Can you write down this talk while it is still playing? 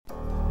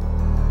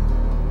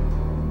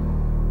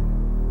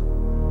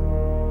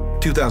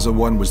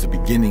2001 was the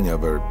beginning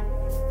of a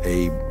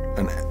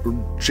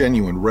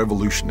genuine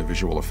revolution of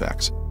visual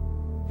effects.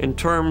 In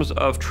terms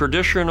of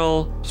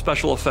traditional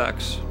special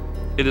effects,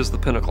 it is the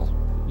pinnacle.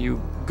 You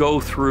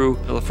go through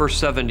the first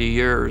 70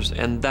 years,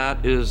 and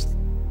that is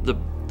the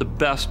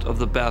best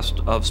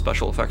of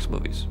special effects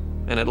movies,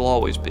 and it'll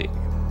always be.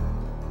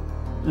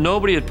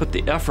 Nobody had put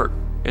the effort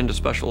into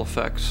special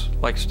effects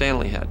like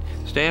Stanley had.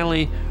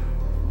 Stanley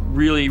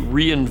really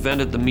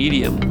reinvented the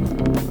medium.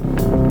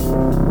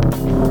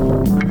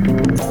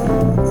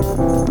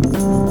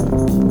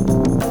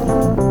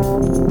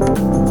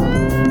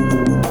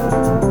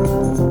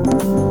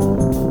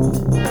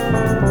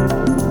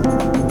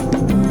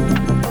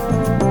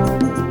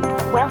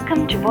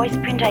 Welcome to voice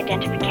print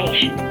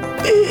identification.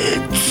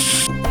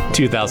 It's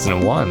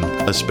 2001.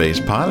 A Space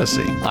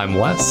Odyssey. I'm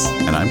Wes.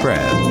 And I'm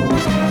Brad.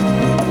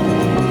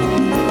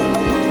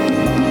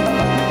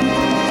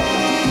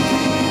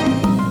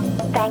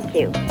 Thank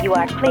you. You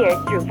are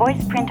cleared through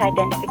voice print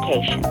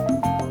identification.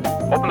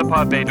 Open the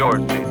pod bay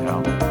doors, please,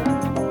 Hal.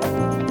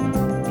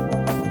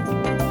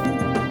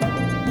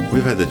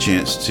 We've had the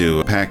chance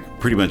to pack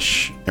pretty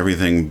much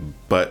everything,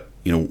 but,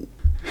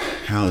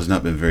 Hal has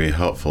not been very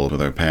helpful with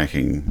our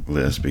packing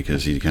list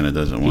because he kind of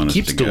doesn't want us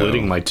to go. He keeps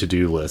deleting my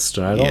to-do list,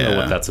 and I don't know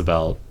what that's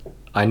about.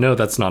 I know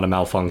that's not a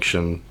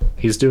malfunction.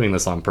 He's doing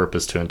this on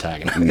purpose to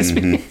antagonize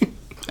me.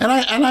 And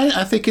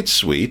I think it's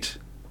sweet.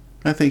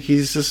 I think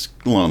he's just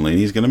lonely and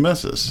he's going to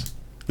miss us.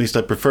 At least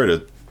I prefer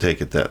to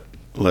take it that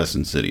less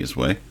insidious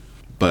way.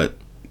 But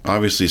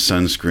obviously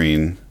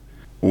sunscreen,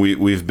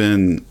 we've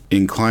been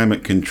in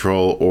climate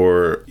control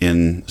or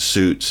in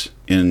suits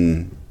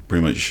in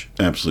pretty much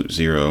absolute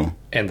zero.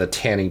 And the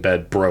tanning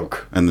bed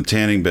broke.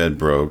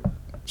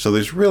 So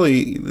this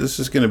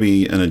is going to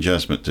be an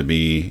adjustment to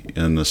be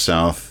in the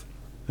south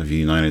of the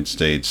United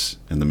States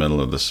in the middle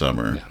of the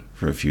summer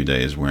for a few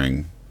days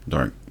wearing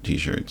dark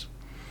t-shirts.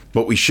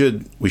 But we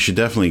should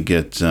definitely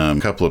get a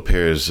couple of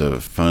pairs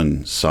of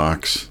fun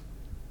socks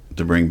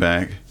to bring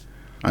back.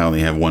 I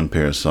only have one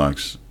pair of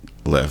socks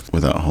left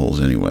without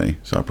holes anyway,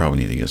 so I probably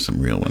need to get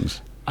some real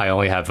ones. I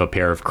only have a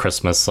pair of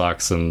Christmas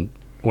socks, and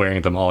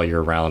wearing them all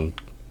year round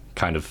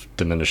kind of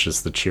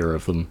diminishes the cheer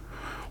of them.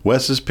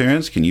 Wes's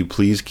parents, can you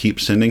please keep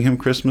sending him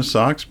Christmas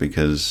socks?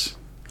 Because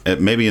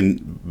maybe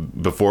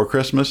before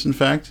Christmas, in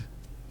fact,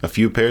 a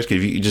few pairs.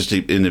 Can you just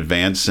in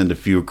advance send a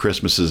few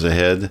Christmases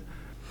ahead?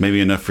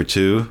 Maybe enough for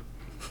 2,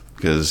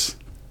 because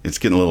it's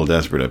getting a little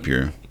desperate up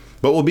here.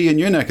 But we'll be in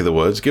your neck of the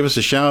woods. Give us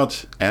a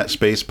shout at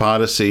Space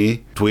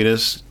Odyssey. Tweet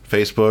us,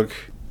 Facebook.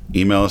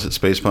 Email us at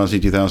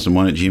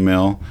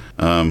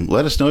spaceposse2001@gmail.com.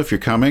 Let us know if you're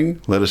coming.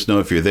 Let us know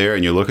if you're there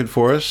and you're looking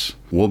for us.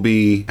 We'll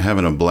be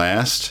having a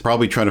blast.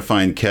 Probably trying to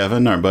find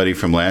Kevin, our buddy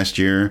from last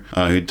year,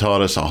 who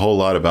taught us a whole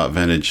lot about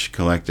vintage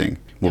collecting.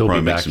 We'll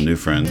probably make some new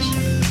friends.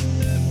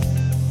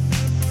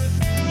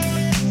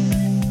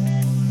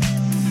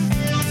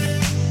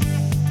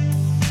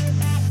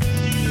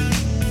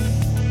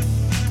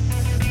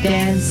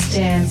 Dance,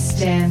 dance,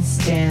 dance,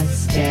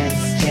 dance,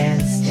 dance,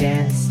 dance,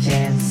 dance,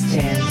 dance,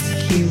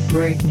 dance. Cue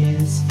break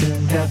news.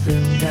 Boom da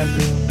boom da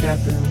boom da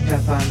boom da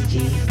bum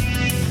dee.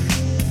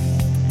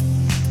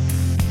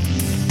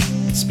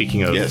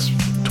 Speaking of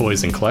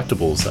toys and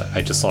collectibles,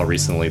 I just saw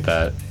recently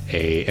that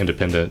a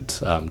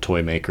independent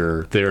toy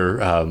maker, they're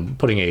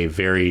putting a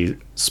very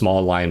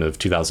small line of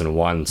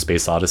 2001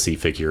 Space Odyssey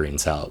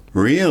figurines out.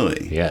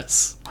 Really?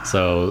 Yes.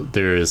 So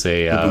there is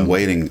a... We've been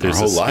waiting our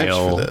whole lives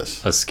for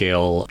this. A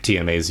scale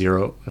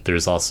TMA0.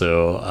 There's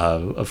also,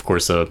 of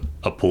course, a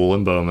Pool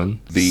and Bowman.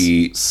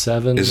 The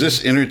 7... Is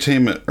this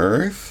Entertainment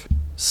Earth?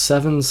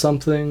 7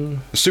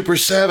 something? Super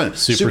 7.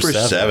 Super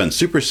 7.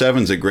 Super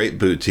 7's a great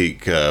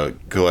boutique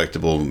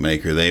collectible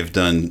maker. They've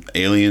done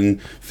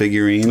Alien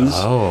figurines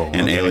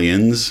and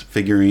Aliens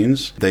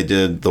figurines. They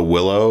did the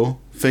Willow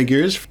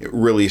figures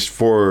released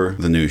for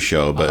the new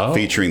show, but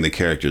featuring the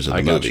characters of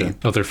the movie.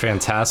 Oh, they're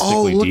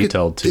fantastically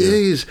detailed too.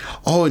 These.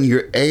 Oh, and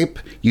your ape,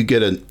 you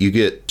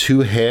get 2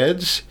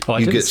 heads. Oh,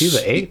 I didn't see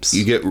the apes.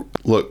 You get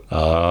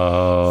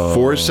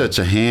 4 sets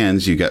of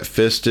hands. You got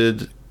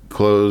fisted,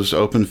 closed,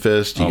 open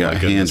fist. You got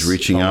hands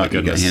reaching out.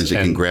 You got hands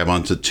that can grab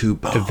onto 2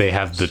 bows. They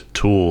have the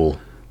tool.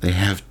 They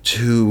have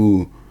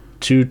two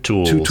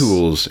tools. 2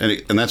 tools,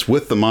 and that's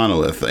with the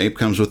monolith. The ape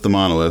comes with the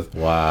monolith.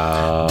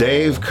 Wow.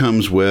 Dave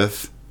comes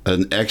with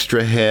an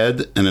extra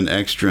head and an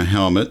extra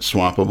helmet,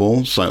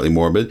 swappable, slightly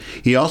morbid.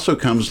 He also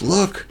comes,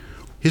 look,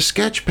 his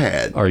sketch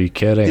pad. Are you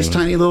kidding? His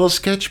tiny little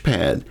sketch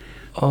pad.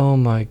 Oh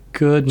my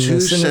goodness. 2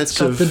 and sets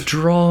it's got the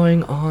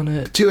drawing on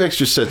it. 2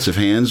 extra sets of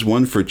hands,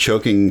 one for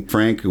choking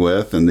Frank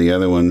with and the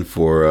other one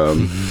for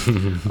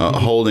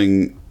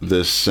holding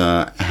this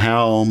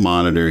HAL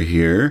monitor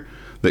here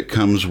that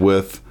comes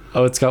with...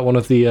 Oh, it's got one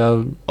of the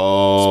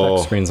spec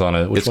screens on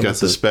it. It's got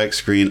the spec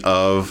screen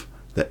of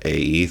the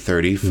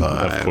AE35.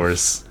 Of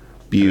course.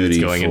 beautiful.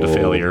 It's going into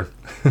failure.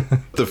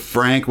 The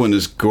Frank one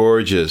is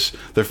gorgeous.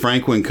 The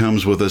Frank one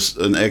comes with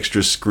an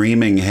extra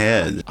screaming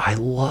head. I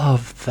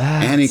love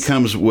that. And he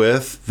comes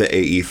with the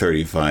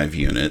AE35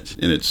 unit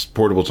in its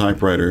portable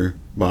typewriter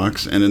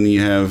box. And then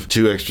you have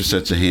 2 extra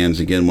sets of hands,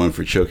 again, one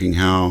for choking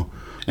Hal.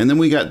 And then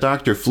we got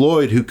Dr.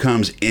 Floyd, who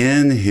comes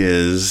in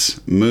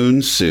his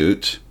moon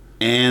suit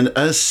and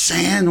a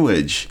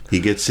sandwich. He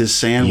gets his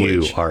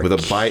sandwich with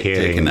a bite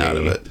taken out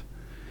of it.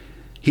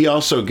 He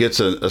also gets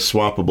a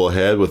swappable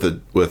head with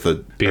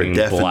a being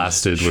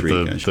blasted with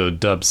the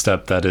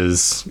dubstep that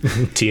is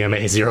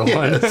TMA-01.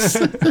 Yes.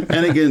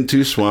 And again,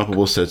 2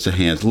 swappable sets of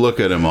hands. Look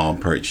at them all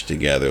perched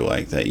together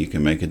like that. You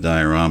can make a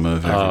diorama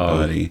of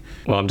everybody.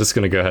 Well, I'm just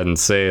going to go ahead and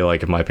say,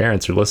 like, if my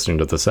parents are listening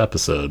to this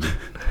episode...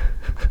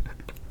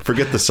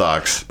 Forget the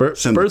socks.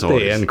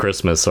 Birthday and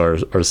Christmas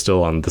are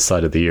still on the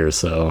side of the year,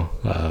 so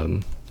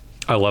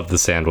I love the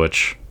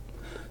sandwich.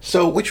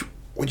 So which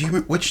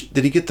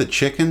did he get, the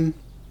chicken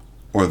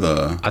or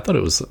the? I thought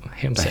it was a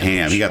ham sandwich.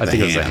 Ham. He got the ham. I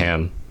think it was a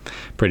ham.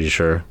 Pretty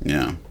sure.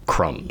 Yeah.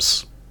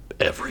 Crumbs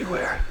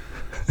everywhere.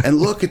 And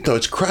look at those,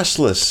 it's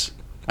crustless.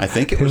 I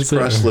think it was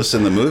crustless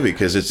in the movie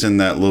because it's in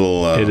that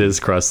little. It is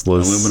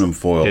crustless. Aluminum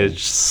foil. It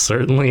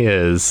certainly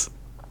is.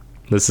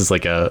 This is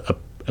like a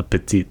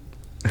petite.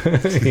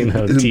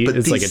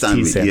 It's like a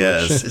tea sandwich.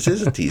 Yes, it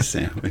is a tea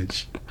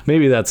sandwich.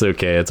 Maybe that's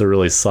okay. It's a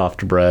really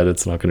soft bread.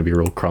 It's not going to be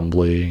real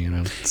crumbly.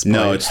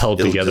 It's held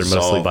together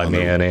mostly by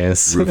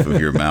mayonnaise. Roof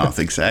of your mouth,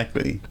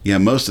 exactly. Yeah,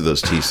 most of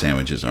those tea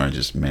sandwiches are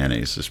just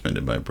mayonnaise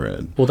suspended by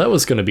bread. Well, that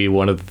was going to be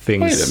one of the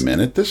things. Wait a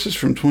minute, this is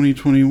from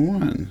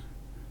 2021.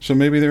 So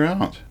maybe they're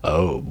out.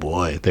 Oh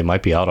boy, they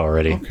might be out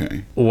already.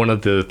 Okay. One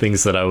of the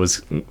things that I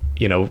was,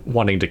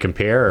 wanting to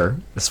compare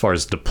as far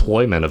as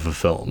deployment of a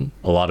film,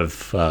 a lot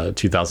of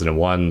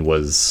 2001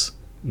 was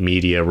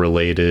media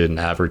related and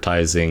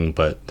advertising,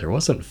 but there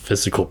wasn't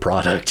physical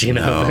product,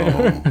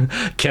 No.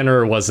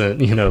 Kenner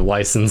wasn't,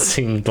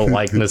 licensing the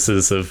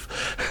likenesses of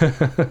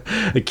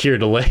Keir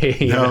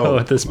Delay,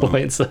 at this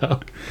point. So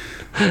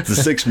the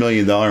 $6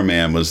 Million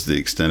Man was the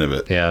extent of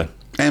it. Yeah.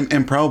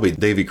 And probably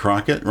Davy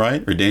Crockett,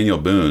 right? Or Daniel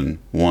Boone,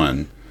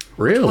 one.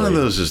 Really? One of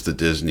those is the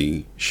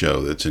Disney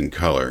show that's in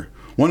color.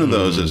 One of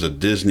those is a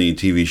Disney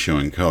TV show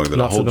in color that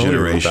a whole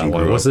generation grew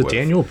up with. Was it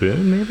Daniel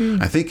Boone, maybe?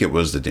 I think it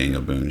was the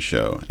Daniel Boone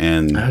show.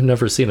 And I've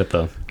never seen it,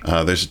 though.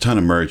 There's a ton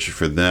of merch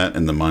for that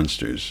and the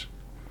Monsters.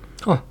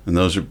 Huh. And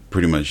those are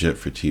pretty much it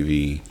for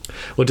TV.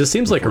 Well, it just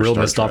seems like a real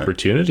missed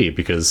opportunity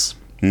because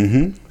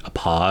a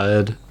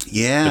pod,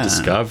 a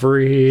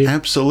Discovery.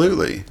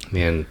 Absolutely.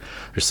 Man,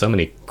 there's so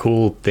many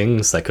cool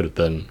things that could have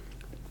been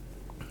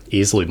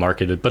easily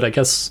marketed, but I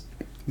guess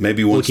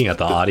maybe looking at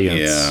the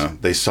audience,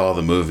 they saw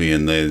the movie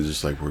and they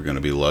just like, we're going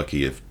to be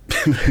lucky if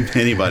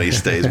anybody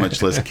stays,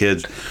 much less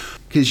kids,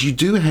 because you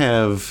do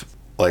have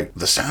like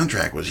the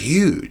soundtrack was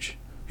huge.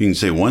 You can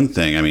say one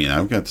thing. I mean,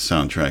 I've got the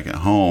soundtrack at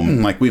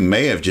home. Like, we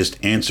may have just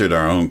answered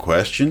our own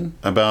question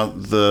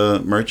about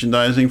the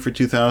merchandising for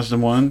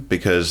 2001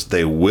 because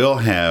they will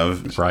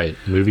have... Right.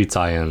 Movie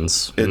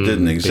tie-ins. It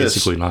didn't exist.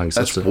 Basically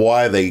non-existent. That's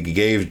why they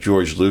gave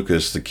George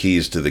Lucas the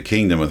keys to the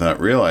kingdom without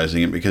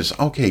realizing it, because,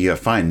 okay, yeah,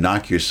 fine,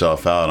 knock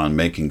yourself out on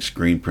making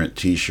screen print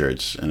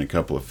T-shirts and a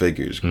couple of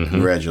figures.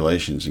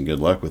 Congratulations and good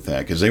luck with that,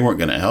 because they weren't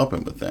going to help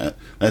him with that.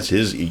 That's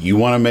his... You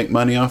want to make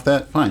money off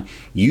that? Fine.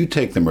 You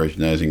take the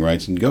merchandising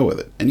rights and go with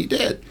it. And he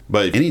did.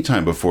 But any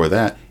time before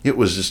that, it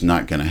was just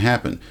not going to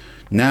happen.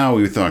 Now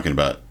we were talking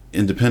about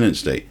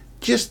Independence Day.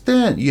 Just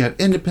then, you have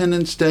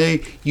Independence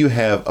Day, you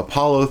have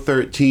Apollo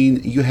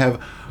 13, you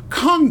have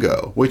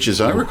Congo, which,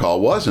 as I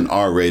recall, was an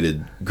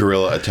R-rated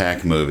guerrilla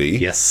attack movie.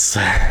 Yes.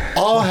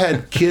 All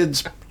had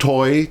kids'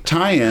 toy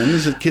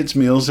tie-ins at kids'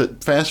 meals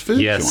at fast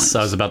food joints.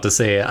 I was about to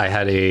say I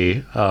had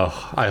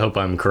I hope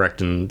I'm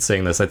correct in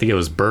saying this. I think it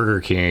was Burger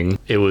King.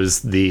 It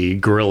was the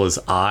Gorilla's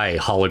Eye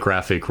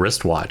holographic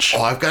wristwatch.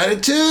 Oh, I've got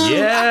it too.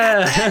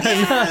 Yeah.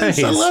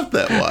 Nice. I love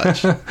that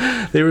watch.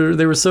 They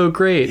were so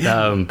great.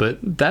 But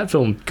that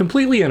film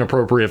completely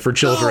inappropriate for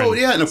children. Oh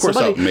yeah, and of course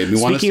that made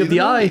me want to see Speaking of the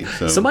eye,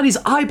 so. Somebody's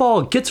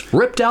eyeball gets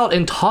ripped out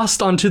and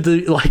tossed onto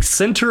the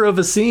center of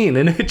a scene,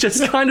 and it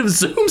just kind of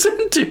zooms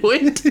into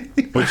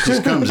it. Which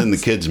just comes in the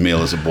kids'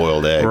 meal as a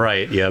boiled egg.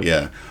 Right, yep.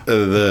 Yeah.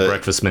 The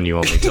breakfast menu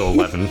only till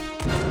 11.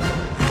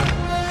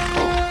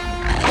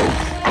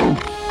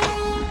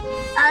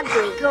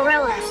 Ugly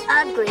gorillas,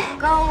 ugly,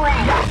 go away.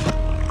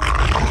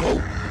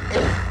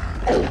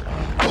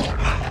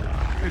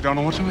 I don't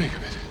know what to make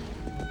of it.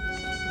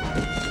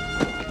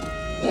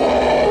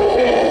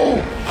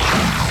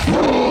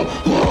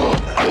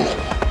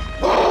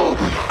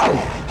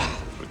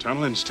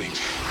 Maternal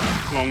instinct.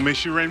 Long may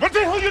she reign. What the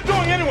hell are you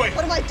doing anyway?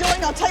 What am I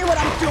doing? I'll tell you what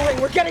I'm doing.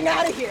 We're getting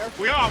out of here.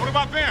 We are. What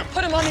about them?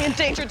 Put him on the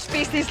endangered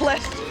species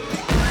list.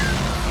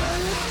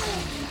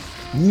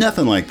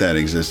 Nothing like that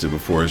existed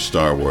before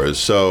Star Wars.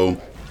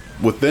 So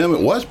with them,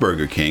 it was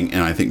Burger King,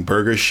 and I think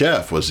Burger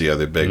Chef was the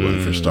other big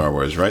one for Star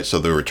Wars, right? So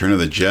the Return of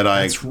the Jedi.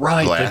 That's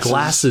right. Glasses. The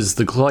glasses,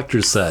 the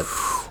collector's set.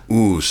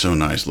 Ooh, so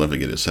nice. Love to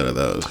get a set of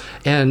those.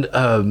 And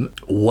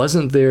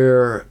wasn't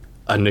there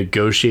a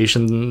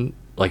negotiation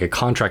like a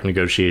contract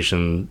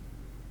negotiation,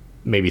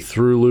 maybe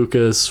through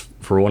Lucas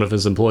for one of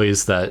his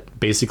employees that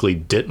basically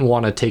didn't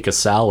want to take a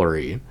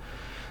salary.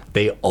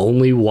 They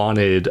only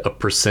wanted a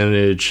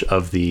percentage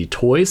of the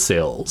toy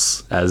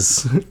sales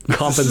as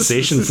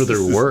compensation for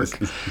their work.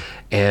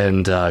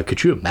 And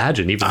could you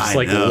imagine, even just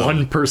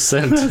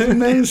 1%?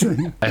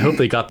 Amazing. I hope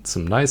they got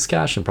some nice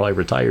cash and probably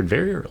retired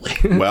very early.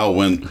 Well,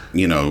 when,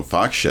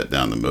 Fox shut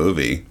down the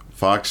movie,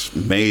 Fox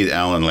made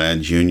Alan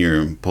Ladd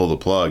Jr. pull the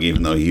plug,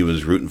 even though he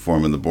was rooting for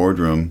him in the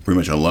boardroom pretty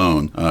much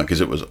alone,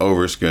 because it was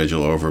over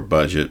schedule, over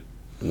budget,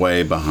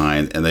 way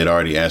behind, and they'd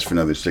already asked for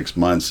another 6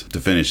 months to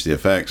finish the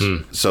effects.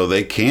 So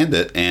they canned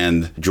it,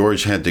 and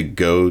George had to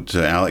go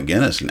to Alec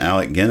Guinness, and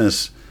Alec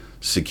Guinness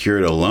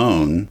secured a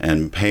loan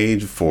and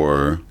paid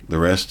for the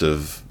rest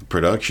of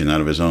production out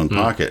of his own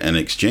pocket. And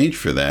in exchange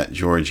for that,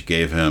 George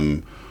gave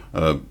him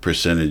a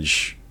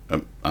percentage,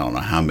 I don't know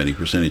how many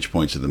percentage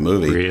points of the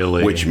movie,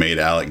 really? Which made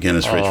Alec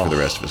Guinness rich for the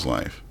rest of his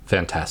life.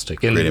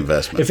 Fantastic. And great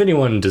investment. If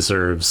anyone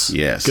deserves,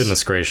 yes,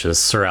 goodness gracious,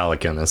 Sir Alec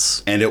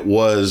Guinness. And it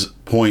was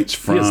points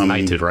from... He is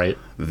knighted, right?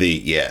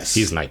 Yes.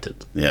 He's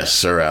knighted. Yes,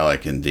 Sir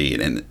Alec indeed.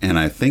 And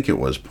I think it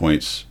was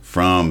points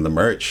from the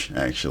merch,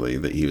 actually,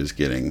 that he was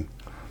getting.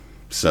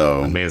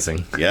 So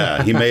amazing.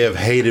 Yeah, he may have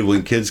hated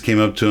when kids came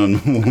up to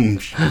him,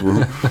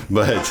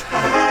 but...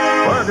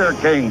 Burger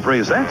King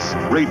presents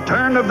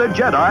Return of the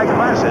Jedi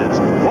glasses.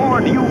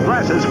 4 new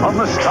glasses from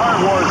the Star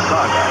Wars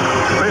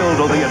saga, filled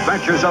with the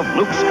adventures of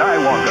Luke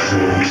Skywalker,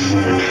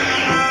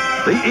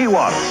 the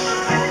Ewoks,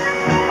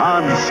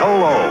 Han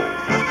Solo,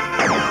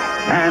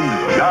 and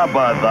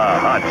Jabba the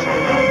Hutt.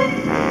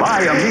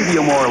 Buy a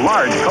medium or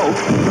large Coke,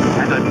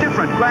 and a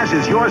different glass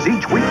is yours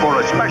each week for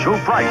a special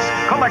price.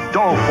 Collect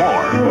all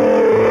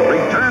 4.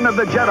 Return of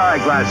the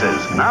Jedi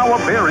glasses, now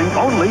appearing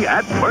only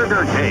at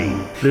Burger King.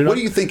 What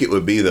do you think it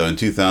would be, though, in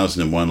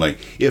 2001, like,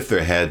 if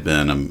there had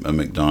been a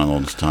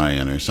McDonald's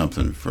tie-in or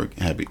something for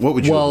Happy? What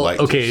would you like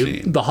to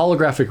see? The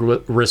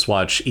holographic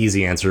wristwatch,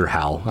 easy answer,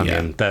 HAL. I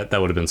mean, that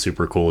would have been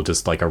super cool,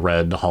 just like a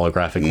red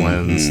holographic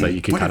lens that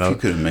you could kind of... What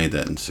if you could have made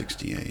that in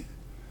 68?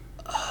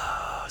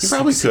 You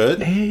probably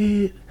could.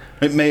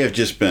 It may have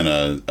just been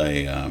a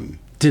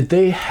Did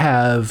they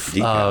have...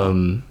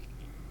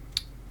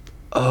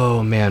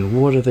 oh, man,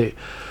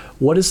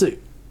 what is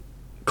it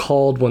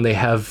called when they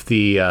have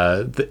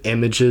the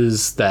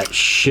images that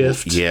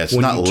shift? Yeah, it's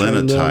not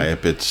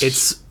linotype.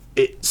 It's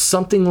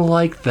something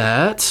like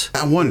that.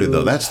 I wonder,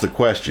 though, that's the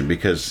question,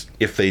 because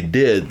if they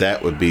did,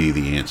 that would be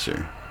the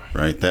answer,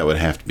 right? That would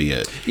have to be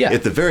it. Yeah.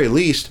 At the very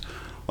least,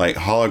 like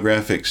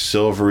holographic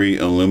silvery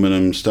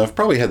aluminum stuff,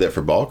 probably had that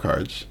for ball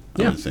cards,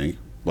 I would think.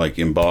 Like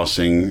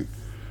embossing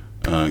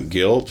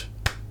gilt,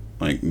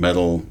 like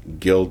metal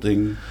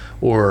gilding.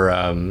 Or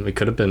it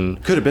could have been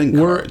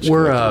cards.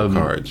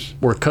 Cards.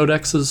 Were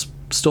codexes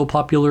still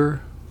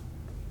popular?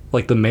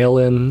 Like the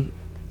mail-in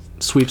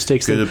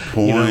sweepstakes. Good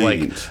point. You know,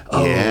 like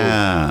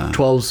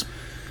 12's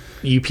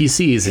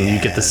UPCs, and you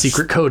get the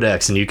secret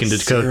codex, and you can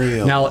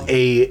decode. Now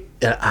a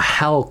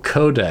HAL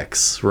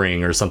codex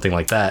ring or something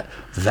like that.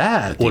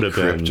 That would have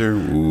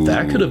been.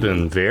 That could have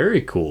been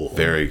very cool.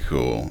 Very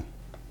cool.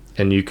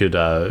 And you could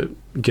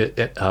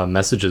get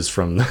messages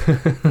from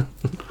the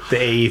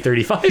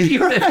AE-35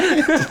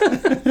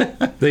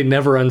 unit. They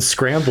never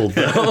unscrambled,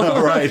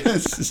 though. Right.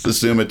 Just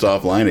assume it's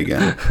offline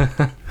again.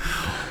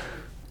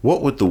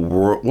 What would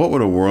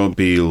a world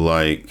be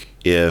like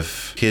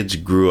if kids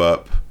grew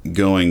up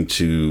going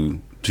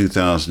to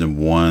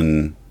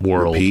 2001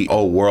 World?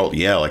 World,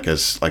 yeah, like a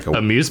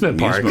amusement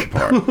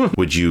park.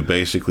 Would you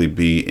basically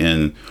be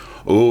in?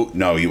 Oh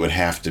no, you would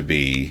have to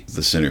be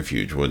the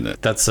centrifuge, wouldn't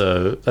it? That's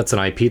an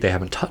IP they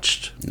haven't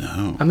touched.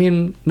 No, I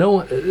mean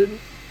no,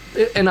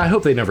 and I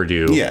hope they never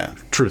do. Yeah,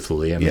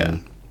 truthfully, I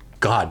mean,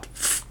 God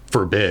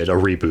forbid a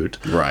reboot.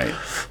 Right.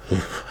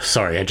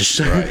 Sorry, I just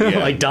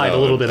died a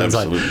little bit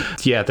inside.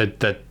 Yeah,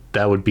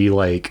 that would be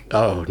like,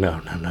 oh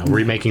no,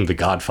 remaking The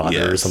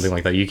Godfather or something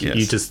like that. You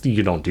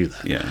don't do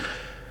that. Yeah.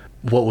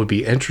 What would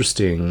be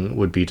interesting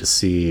would be to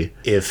see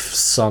if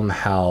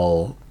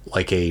somehow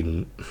like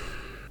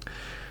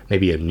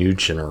maybe a new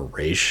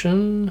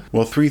generation.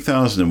 Well,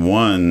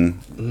 3001,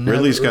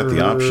 Ridley's got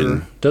the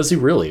option. Does he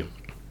really?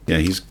 Yeah,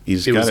 he's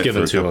got it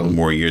for a couple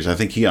more years. I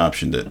think he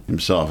optioned it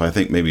himself. I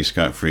think maybe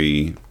Scott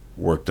Free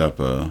worked up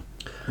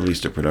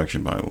released a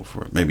production Bible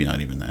for it. Maybe not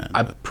even that.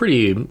 I'm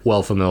pretty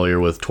well familiar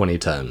with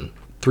 2010.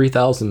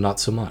 3000, not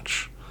so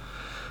much.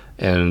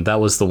 And that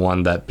was the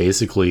one that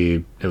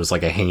basically, it was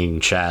like a hanging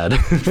chad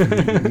of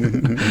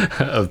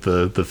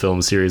the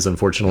film series,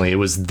 unfortunately. It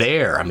was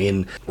there, I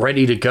mean,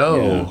 ready to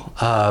go.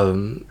 Yeah.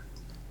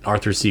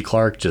 Arthur C.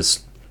 Clarke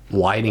just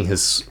lighting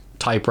his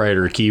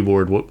typewriter,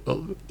 keyboard,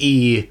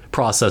 E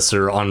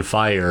processor on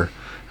fire,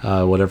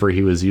 whatever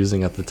he was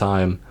using at the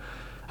time.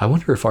 I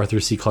wonder if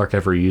Arthur C. Clarke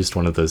ever used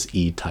one of those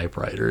E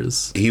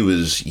typewriters. He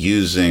was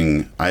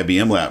using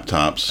IBM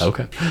laptops.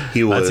 Okay,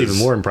 that's even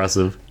more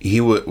impressive. He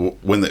would,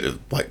 when the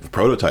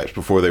prototypes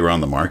before they were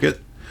on the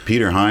market.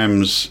 Peter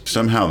Hyams,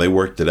 somehow they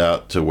worked it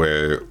out to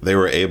where they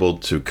were able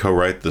to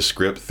co-write the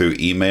script through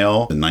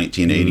email in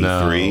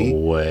 1983. No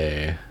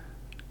way.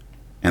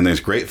 And there's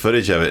great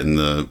footage of it in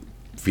the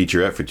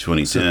featurette for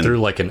 2010. So through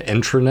like an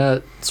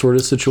intranet sort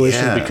of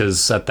situation, Yeah.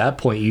 because at that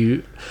point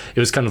it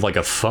was kind of like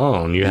a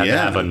phone. You had to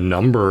have a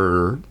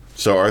number.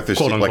 So Arthur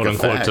C. Quote, like unquote,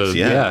 a fax, unquote,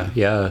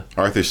 yeah.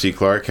 Arthur C.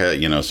 Clarke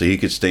had, so he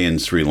could stay in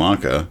Sri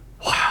Lanka.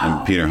 Wow.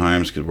 And Peter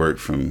Hyams could work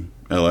from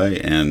LA,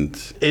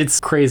 and it's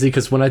crazy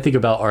because when I think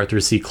about Arthur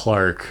C.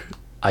 Clarke,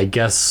 I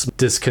guess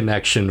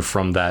disconnection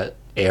from that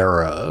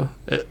era,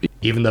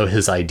 even though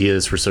his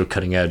ideas were so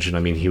cutting edge, and I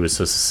mean he was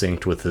so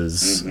succinct with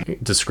his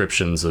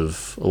descriptions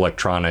of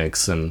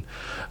electronics and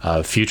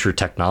future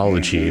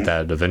technology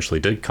that eventually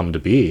did come to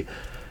be.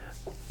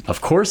 Of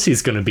course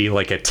he's going to be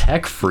like a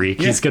tech freak.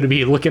 Yeah. He's going to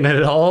be looking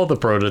at all the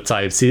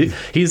prototypes.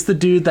 He's the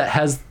dude that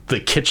has the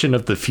kitchen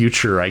of the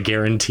future, I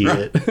guarantee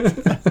it.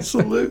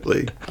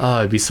 Absolutely. Oh,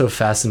 it'd be so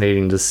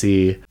fascinating to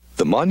see.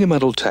 The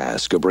monumental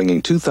task of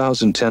bringing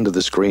 2010 to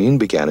the screen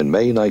began in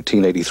May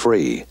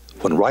 1983,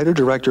 when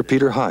writer-director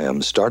Peter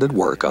Hyams started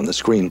work on the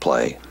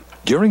screenplay.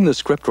 During the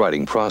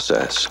script-writing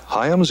process,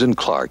 Hyams and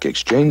Clarke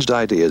exchanged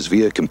ideas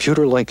via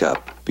computer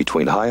link-up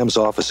between Hyams'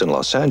 office in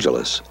Los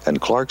Angeles and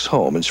Clarke's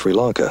home in Sri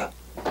Lanka.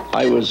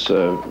 I was,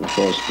 of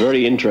course,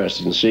 very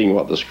interested in seeing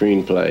what the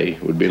screenplay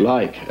would be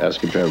like as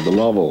compared to the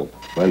novel.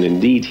 And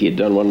indeed, he had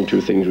done one or two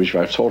things which, if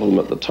I told him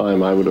at the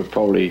time, I would have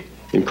probably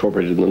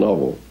incorporated in the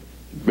novel.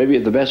 Maybe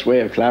the best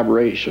way of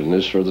collaboration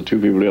is for the two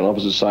people on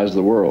opposite sides of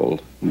the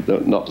world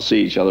not to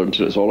see each other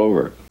until it's all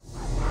over.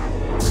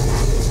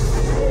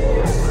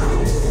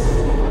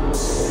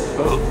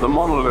 Well, the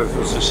monolith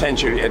was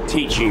essentially a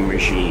teaching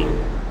machine.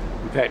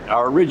 In fact,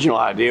 our original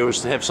idea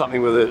was to have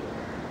something with a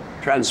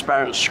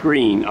transparent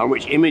screen on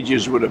which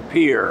images would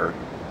appear,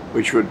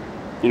 which would,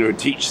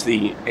 teach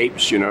the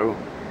apes, how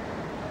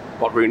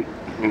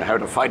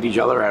to fight each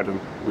other, how to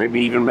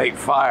maybe even make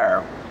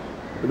fire.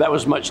 But that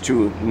was much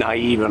too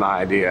naive an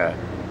idea.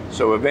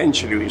 So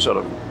eventually we sort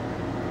of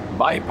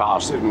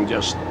bypassed it and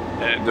just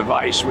a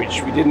device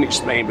which we didn't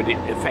explain, but it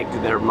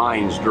affected their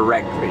minds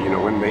directly,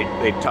 when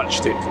they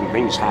touched it and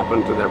things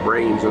happened to their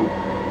brains and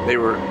they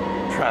were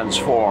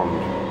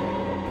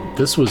transformed.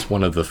 This was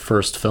one of the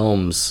first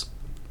films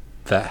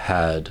that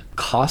had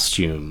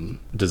costume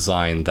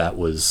design that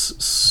was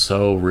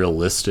so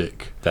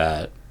realistic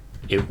that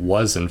it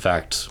was in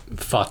fact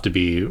thought to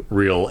be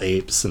real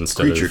apes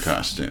instead creature of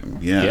costume.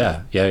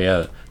 Yeah.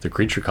 The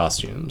creature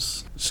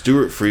costumes.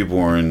 Stuart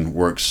Freeborn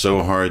worked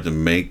so hard to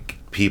make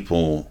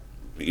people,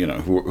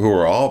 who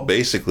are all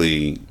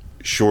basically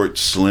short,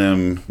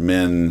 slim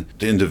men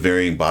into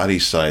varying body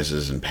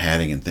sizes and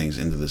padding and things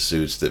into the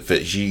suits that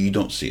fit. You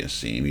don't see a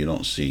seam. You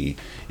don't see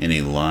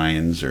any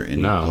lines or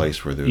any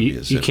place where there would be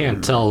a zipper. You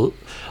can't tell,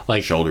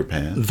 like, shoulder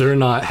pads. They're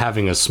not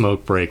having a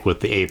smoke break with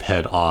the ape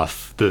head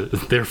off.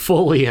 They're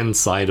fully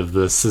inside of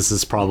this. This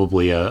is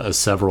probably a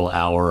several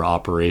hour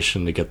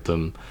operation to get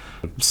them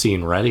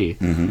scene ready.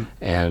 Mm-hmm.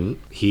 And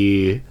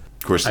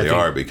of course they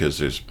are, because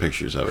there's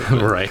pictures of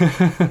it. Right.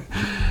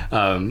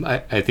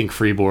 I think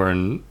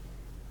Freeborn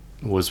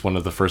was one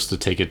of the first to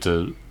take it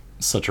to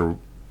such a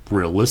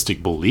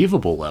realistic,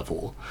 believable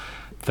level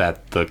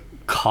that the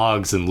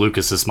cogs in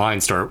Lucas's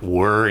mind start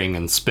whirring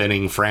and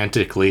spinning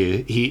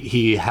frantically.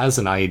 He has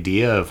an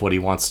idea of what he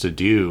wants to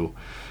do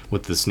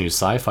with this new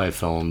sci-fi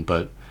film,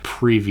 but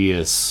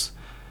previous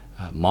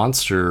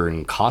monster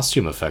and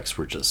costume effects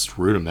were just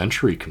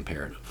rudimentary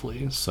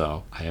comparatively.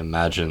 So I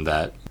imagine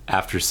that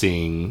after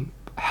seeing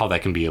how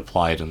that can be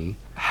applied and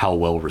how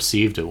well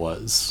received it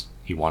was,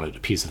 he wanted a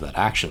piece of that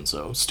action.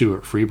 So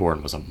Stuart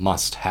Freeborn was a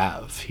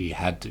must-have. He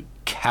had to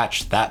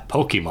catch that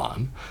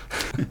Pokemon.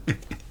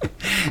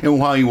 And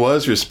while he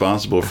was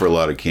responsible for a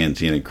lot of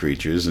Cantina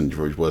creatures, and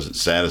George wasn't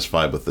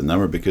satisfied with the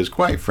number, because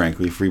quite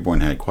frankly,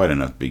 Freeborn had quite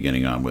enough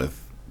beginning on with,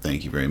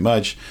 thank you very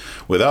much,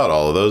 without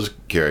all of those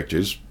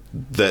characters.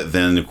 That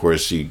then, of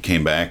course, he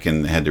came back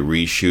and had to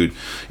reshoot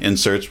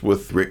inserts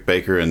with Rick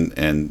Baker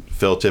and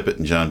Phil Tippett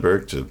and John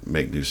Burke to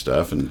make new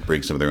stuff and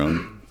bring some of their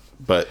own.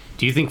 But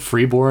do you think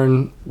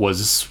Freeborn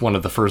was one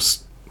of the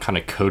first kind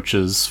of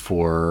coaches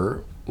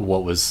for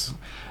what was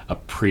a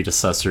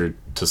predecessor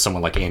to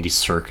someone like Andy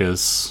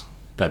Serkis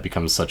that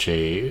becomes such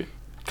a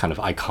kind of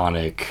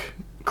iconic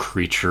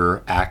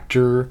creature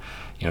actor,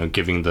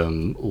 giving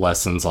them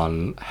lessons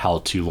on how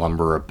to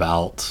lumber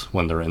about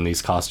when they're in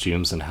these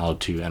costumes and how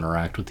to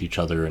interact with each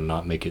other and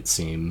not make it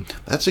seem...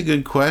 That's a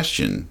good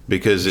question,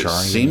 because it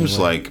seems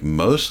like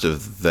most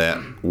of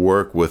that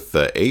work with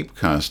the ape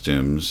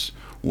costumes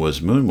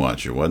was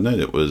Moonwatcher, wasn't it?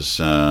 It was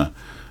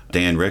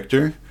Dan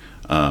Richter,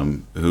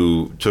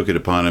 who took it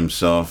upon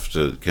himself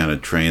to kind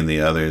of train the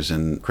others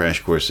in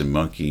Crash Course in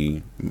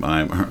Monkey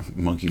Mime.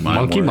 Monkey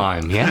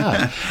Mime,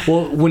 yeah.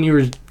 Well, when you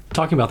were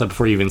talking about that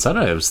before you even said it,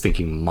 I was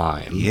thinking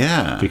mime.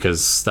 Yeah.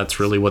 Because that's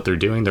really what they're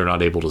doing. They're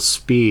not able to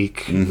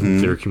speak. Mm-hmm.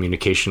 Their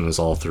communication is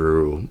all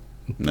through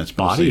that's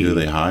mostly who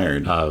they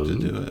hired to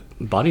do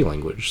it. Body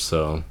language.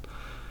 So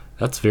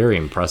that's very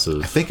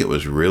impressive. I think it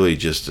was really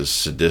just a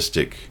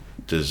sadistic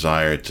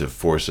desire to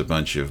force a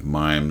bunch of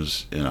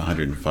mimes in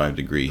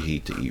 105-degree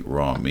heat to eat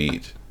raw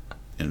meat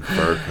in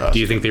fur costumes. Do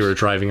you think they were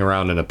driving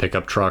around in a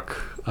pickup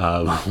truck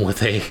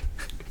with a,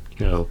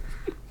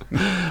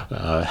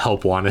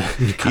 help wanted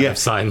kind of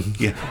sign.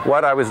 Yeah.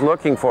 What I was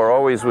looking for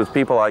always was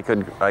people I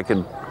could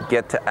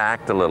get to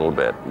act a little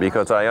bit,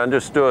 because I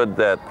understood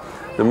that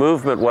the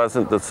movement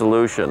wasn't the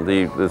solution.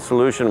 The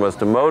solution was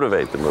to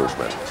motivate the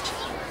movement.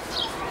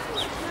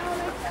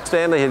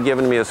 Stanley had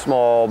given me a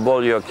small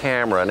Beaulieu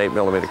camera, an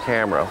 8mm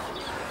camera.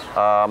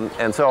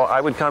 And so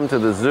I would come to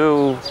the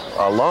zoo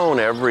alone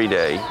every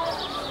day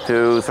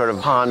to sort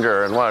of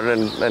ponder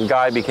and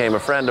Guy became a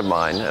friend of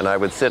mine, and I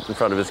would sit in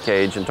front of his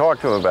cage and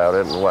talk to him about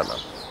it and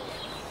whatnot.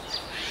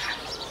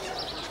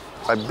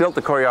 I built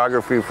the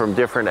choreography from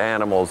different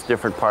animals,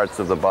 different parts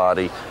of the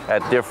body,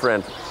 at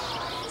different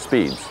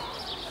speeds.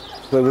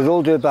 We would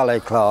all do a ballet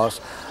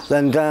class,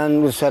 then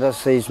Dan would set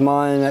us these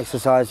mind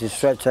exercises,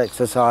 stretch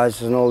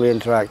exercises and all the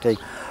interacting,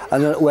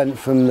 and then it went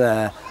from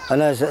there.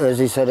 And as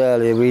he said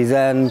earlier, we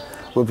then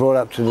were brought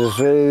up to the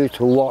zoo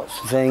to watch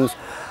things,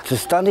 to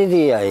study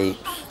the apes,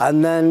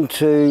 and then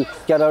to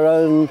get our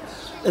own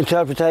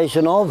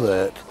interpretation of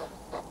it.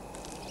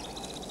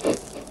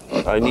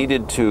 I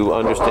needed to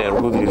understand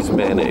who these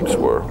man apes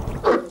were.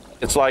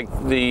 It's like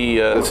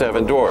the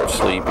Seven Dwarfs,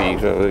 Sleepy,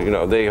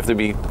 they have to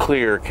be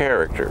clear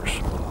characters.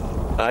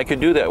 I could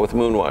do that with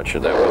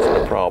Moonwatcher, that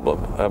wasn't a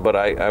problem. But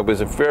I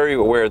was very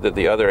aware that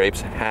the other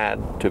apes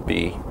had to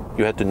be,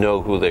 you had to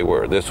know who they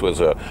were. This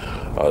was a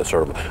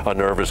sort of a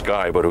nervous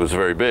guy, but it was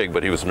very big,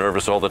 but he was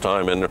nervous all the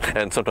time,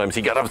 and sometimes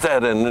he got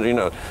upset,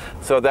 and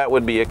so that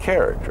would be a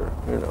character,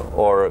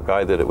 or a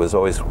guy that it was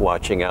always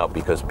watching out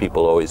because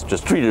people always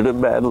just treated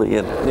him badly,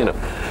 and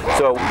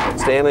So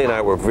Stanley and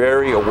I were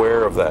very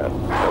aware of that.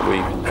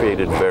 We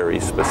created very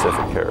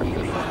specific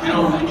characters.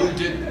 When you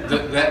did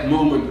that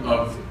moment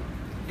of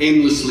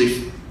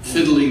aimlessly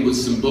fiddling with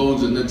some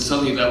bones, and then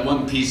suddenly that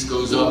one piece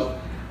goes up,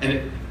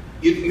 and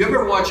you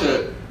ever watch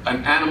an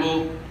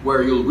animal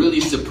where you'll really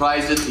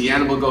surprise it, the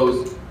animal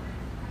goes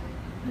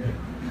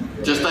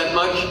just that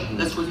much?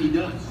 That's what he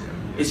does.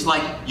 It's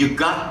like you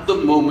got the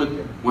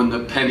moment when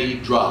the penny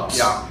drops.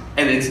 Yeah.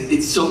 And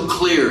it's so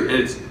clear and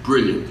it's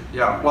brilliant.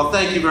 Yeah, well,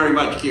 thank you very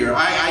much, Keir.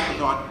 I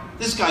thought,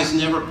 this guy's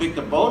never picked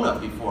a bone up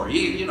before.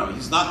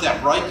 He's not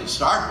that bright to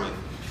start with,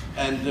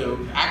 and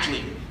to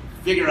actually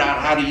figure out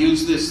how to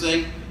use this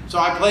thing. So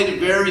I played it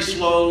very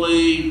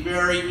slowly,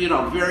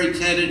 very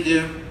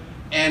tentative,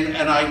 and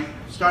I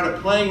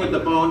started playing with the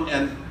bone,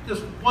 and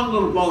just one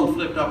little bone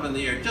flipped up in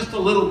the air, just a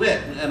little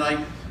bit. And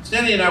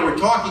Stanley and I were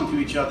talking to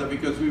each other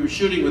because we were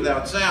shooting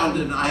without sound,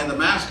 and I had the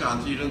mask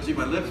on, so you don't see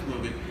my lips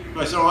moving. So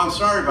I said, "Oh, I'm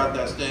sorry about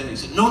that, Stanley." He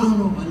said, No,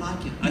 I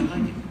like it.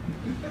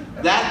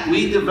 That,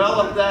 we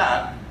developed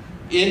that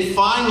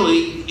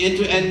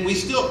and we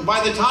still, by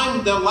the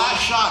time the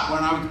last shot,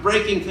 when I was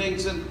breaking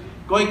things and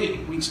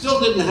we still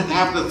didn't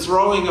have the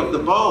throwing of the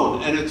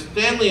bone. And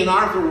Stanley and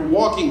Arthur were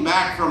walking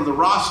back from the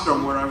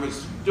rostrum where I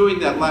was doing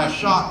that last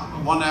shot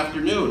one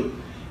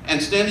afternoon.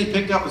 And Stanley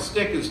picked up a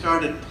stick and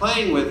started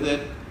playing with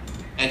it,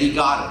 and he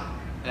got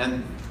it.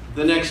 And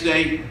the next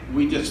day,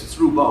 we just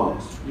threw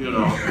bones,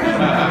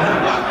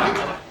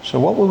 So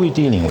what were we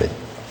dealing with?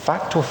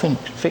 Fact or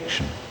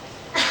fiction?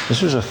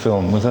 This was a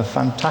film with a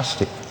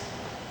fantastic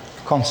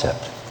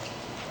concept.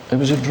 It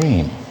was a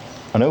dream,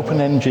 an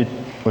open-ended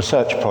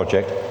research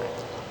project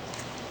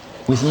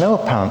with no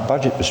apparent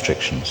budget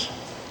restrictions.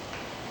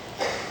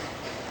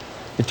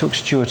 It took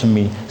Stuart and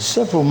me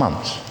several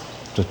months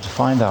to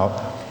find out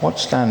what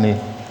Stanley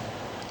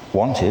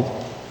wanted,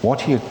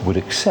 what he would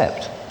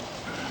accept,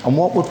 and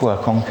what would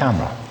work on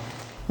camera.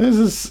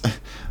 There's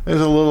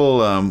a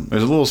little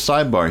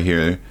sidebar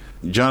here.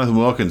 Jonathan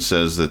Wilkins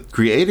says that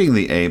creating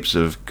the apes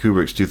of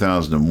Kubrick's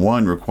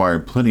 2001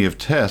 required plenty of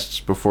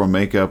tests before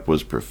makeup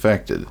was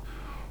perfected.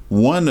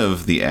 One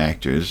of the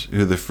actors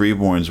who the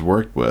Freeborns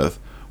worked with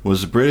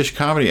was the British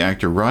comedy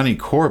actor Ronnie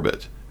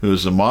Corbett, who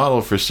was a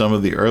model for some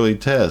of the early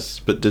tests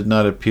but did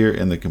not appear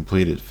in the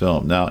completed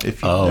film. Now,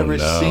 if you've never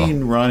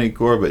seen Ronnie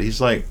Corbett, he's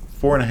like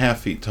 4.5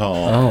 feet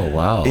tall. Oh,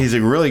 wow. He's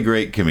a really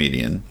great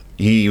comedian.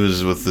 He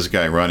was with this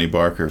guy, Ronnie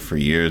Barker, for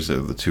years,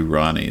 of the two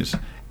Ronnies.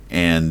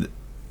 And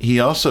he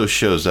also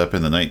shows up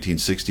in the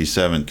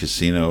 1967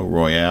 Casino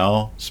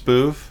Royale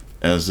spoof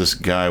as this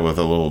guy with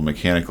a little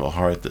mechanical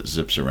heart that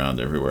zips around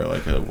everywhere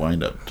like a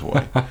wind-up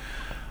toy.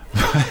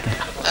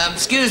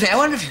 Excuse me, I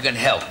wonder if you can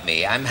help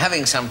me. I'm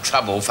having some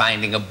trouble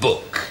finding a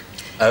book.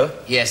 Oh?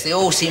 Yes, they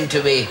all seem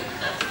to be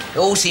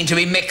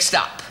mixed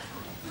up.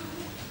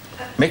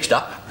 Mixed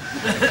up?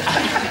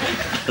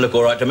 Look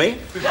all right to me.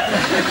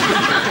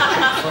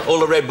 All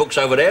the red books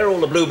over there, all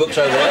the blue books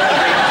over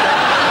there.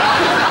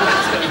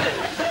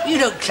 You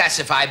don't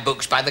classify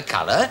books by the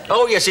colour?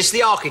 Oh, yes, it's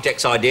the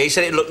architect's idea. He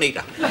said it'd look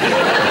neater.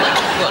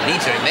 Well,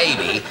 neater it may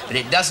be, but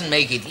it doesn't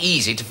make it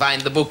easy to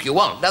find the book you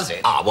want, does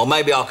it? Ah, well,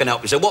 maybe I can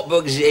help you. So what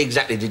book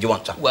exactly did you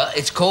want, sir? Well,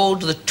 it's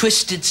called The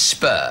Twisted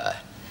Spur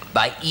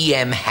by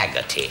E.M.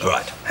 Haggerty.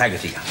 Right,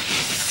 Haggerty.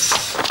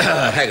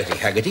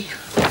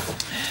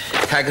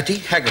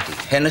 Haggerty.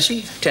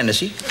 Hennessy,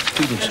 Tennessee,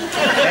 Tweedles.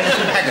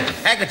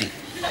 Haggerty.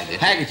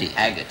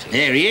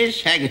 There he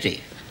is,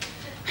 Haggerty.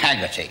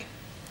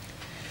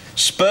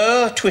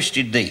 Spur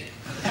twisted thee.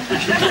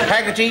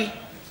 Haggerty,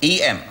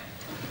 E.M.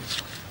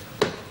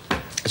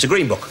 It's a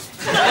green book.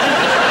 Right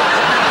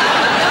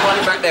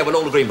back there with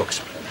all the green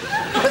books.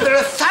 But there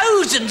are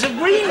thousands of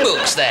green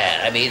books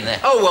there. I mean...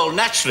 Oh, well,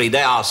 naturally,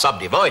 they are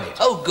subdivided.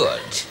 Oh,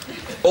 good.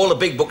 All the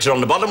big books are on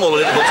the bottom, all the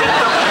little books are on the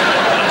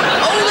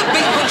top. All the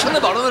big books on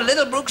the bottom, the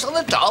little books on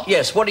the top?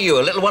 Yes, what are you,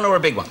 a little one or a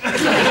big one? Well,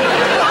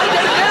 I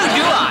don't know,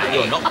 do I?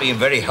 You're not being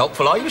very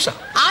helpful, are you, sir?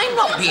 I'm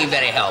not being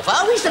very helpful.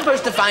 How are we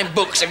supposed to find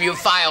books if you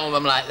file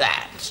them like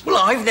that? Well,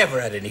 I've never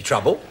had any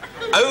trouble.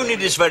 Only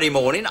this very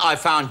morning, I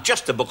found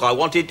just the book I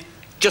wanted,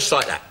 just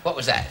like that. What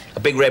was that? A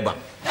big red one.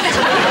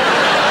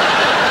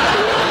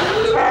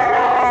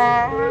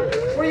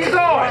 Where you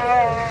going?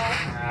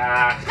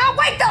 Now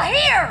wait till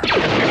here!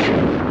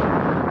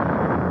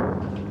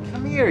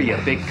 Come here, you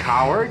big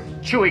coward.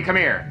 Chewie, come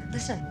here.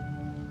 Listen,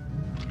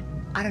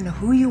 I don't know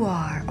who you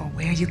are or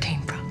where you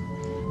came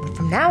from, but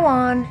from now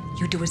on,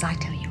 you do as I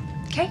tell you,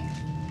 okay?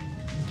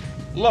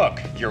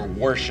 Look, your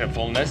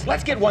worshipfulness,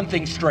 let's get one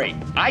thing straight.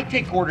 I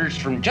take orders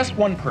from just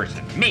one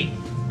person, me.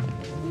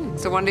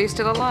 So one day you're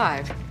still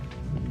alive.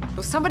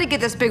 Will somebody get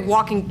this big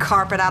walking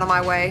carpet out of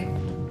my way?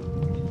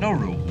 No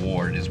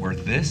reward is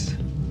worth this.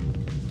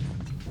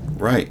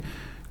 Right.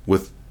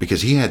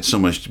 Because he had so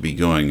much to be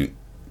doing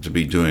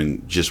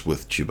just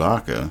with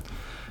Chewbacca,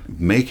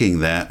 making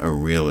that a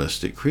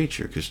realistic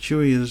creature. Because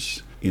Chewie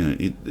is,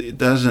 it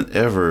doesn't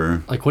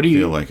ever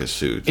feel like a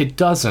suit. It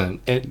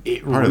doesn't.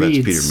 It Part reads,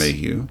 of that's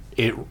Peter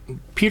Mayhew.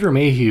 Peter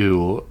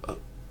Mayhew,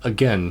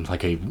 again,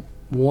 like a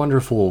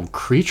wonderful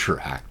creature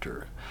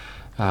actor.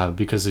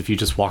 Because if you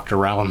just walked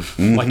around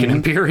like an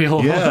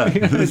Imperial,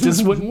 it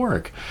just wouldn't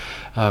work.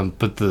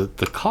 But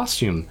the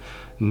costume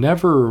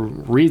never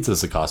reads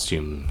as a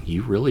costume.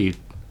 You really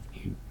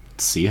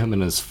see him in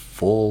his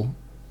full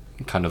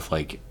kind of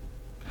like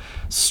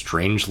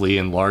strangely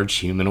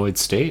enlarged humanoid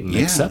state and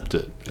accept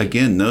it.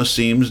 Again, no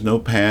seams, no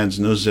pads,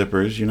 no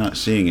zippers. You're not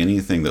seeing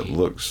anything that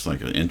looks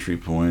like an entry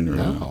point.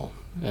 No.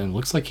 And it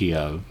looks like he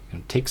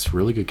takes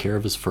really good care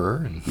of his fur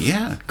and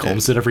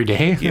combs it it every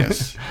day.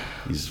 Yes,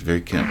 he's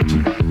very kept.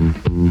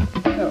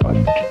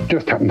 I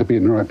just happened to be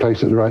in the right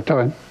place at the right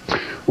time.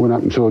 Went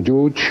up and saw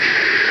George,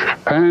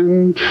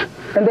 and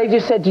they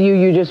just said to you,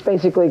 you're just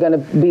basically going to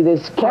be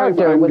this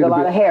character with a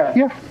lot of hair.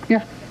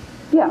 Yeah.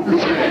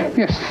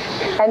 Yes.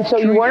 And so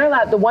you weren't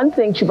allowed. The one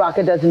thing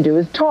Chewbacca doesn't do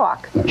is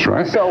talk. That's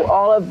right. So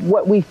all of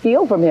what we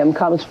feel from him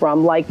comes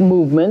from like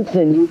movements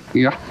and.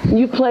 Yeah.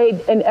 You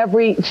played in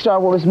every Star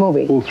Wars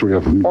movie. All three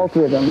of them. All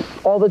three of them.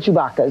 All the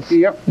Chewbaccas.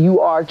 Yep. You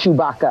are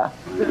Chewbacca.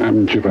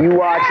 I'm Chewbacca.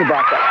 You are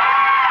Chewbacca.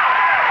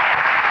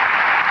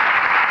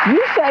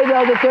 You say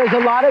though that there's a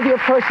lot of your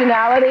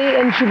personality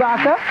in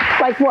Chewbacca.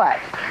 Like what?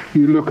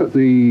 You look at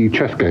the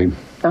chess game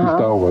in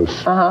Star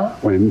Wars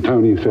when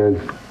Tony says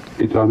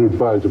it's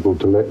unadvisable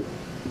to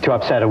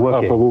upset a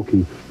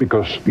Wookiee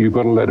because you've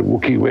got to let a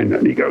Wookiee win,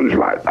 and he goes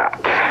like that.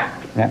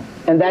 Yeah.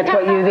 And that's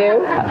what you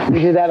do?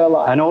 You do that a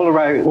lot. And all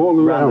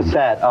around the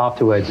set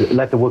afterwards,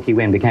 let the Wookiee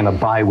win became a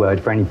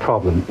byword for any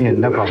problem.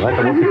 No problem. Let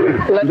the Wookiee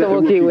win. Let the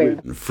Wookiee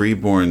win.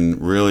 Freeborn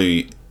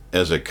really,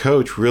 as a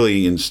coach,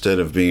 really, instead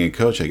of being a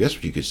coach, I guess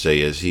what you could say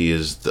is he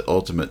is the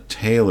ultimate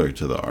tailor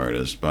to the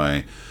artist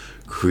by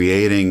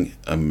creating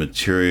a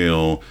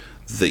material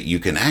that you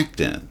can act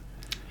in.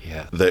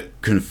 Yeah.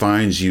 That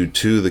confines you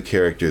to the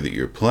character that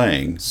you're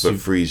playing, but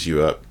frees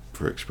you up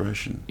for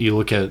expression. You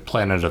look at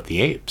Planet of the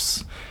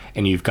Apes,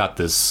 and you've got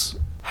this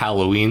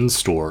Halloween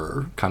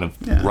store kind of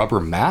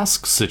rubber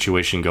mask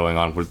situation going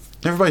on with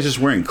everybody's just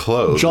wearing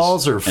clothes.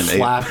 Jaws are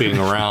flapping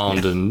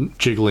around and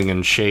jiggling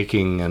and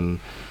shaking, and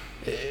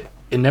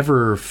it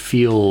never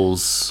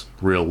feels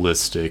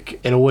realistic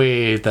in a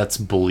way that's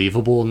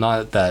believable.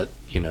 Not that,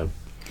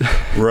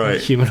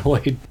 right.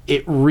 humanoid.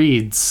 It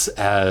reads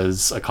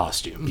as a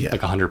costume,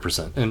 like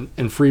 100%.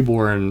 And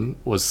Freeborn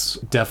was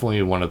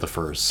definitely one of the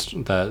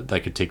first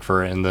that could take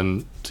fur, and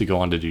then to go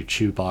on to do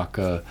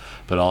Chewbacca,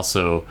 but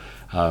also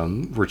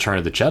Return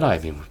of the Jedi. I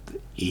mean,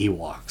 the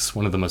Ewoks,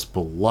 one of the most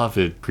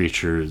beloved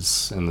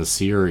creatures in the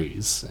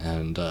series,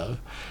 and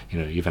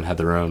even had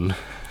their own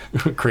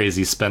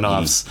crazy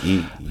spin-offs,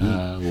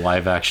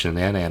 live action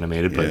and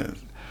animated, but.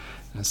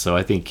 So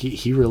I think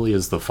he really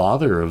is the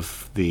father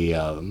of the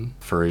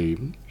furry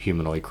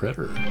humanoid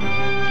critter.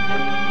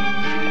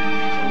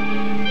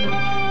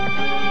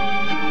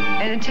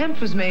 An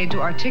attempt was made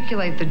to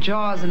articulate the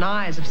jaws and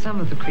eyes of some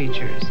of the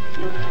creatures.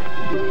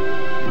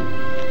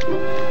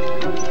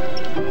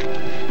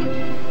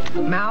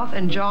 Mouth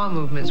and jaw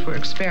movements were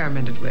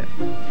experimented with.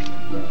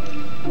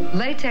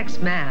 Latex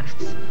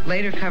masks,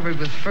 later covered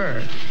with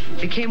fur,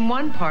 became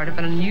one part of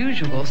an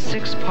unusual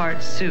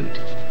 6-part suit.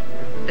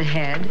 The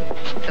head,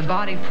 the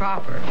body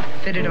proper,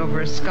 fitted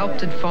over a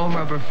sculpted foam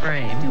rubber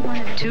frame,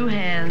 2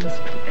 hands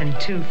and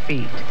 2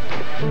 feet.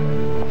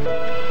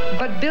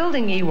 But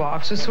building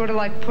Ewoks was sort of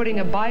like putting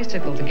a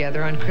bicycle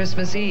together on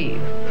Christmas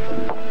Eve.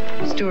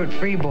 Stuart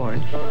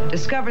Freeborn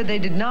discovered they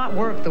did not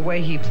work the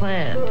way he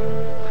planned.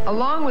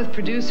 Along with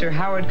producer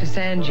Howard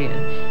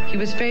Kasanjian, he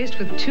was faced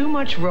with too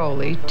much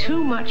roly,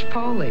 too much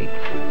poly.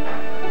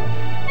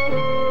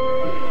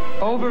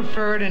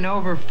 Over-furred and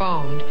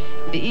over-foamed,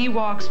 the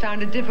Ewoks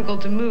found it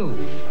difficult to move.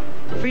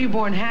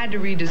 Freeborn had to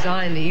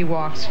redesign the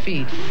Ewoks'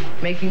 feet,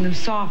 making them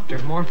softer,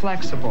 more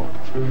flexible.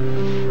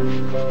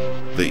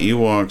 The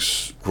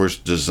Ewoks, of course,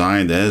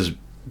 designed as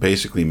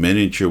basically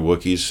miniature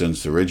Wookiees,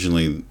 since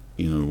originally,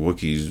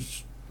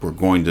 Wookiees were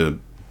going to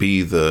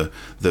be the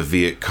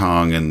Viet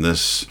Cong in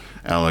this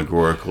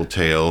allegorical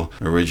tale.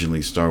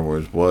 Originally Star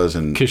Wars was,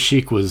 and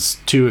Kashyyyk was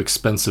too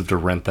expensive to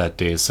rent that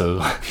day, so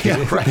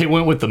they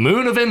went with the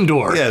moon of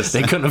Endor. Yes.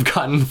 They couldn't have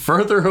gotten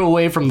further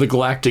away from the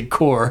galactic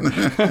core.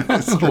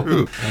 That's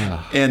true.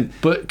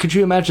 But could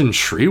you imagine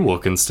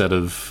Shriwook instead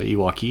of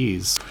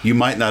Ewokese? You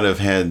might not have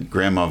had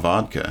Grandma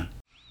Vodka.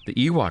 The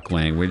Ewok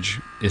language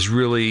is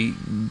really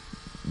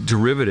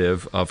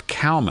derivative of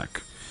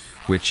Kalmyk,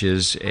 which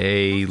is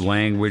a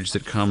language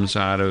that comes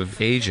out of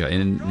Asia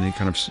in the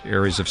kind of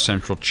areas of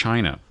central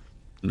China.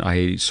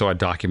 I saw a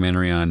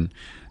documentary on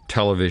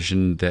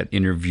television that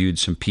interviewed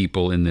some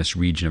people in this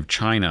region of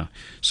China,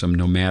 some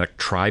nomadic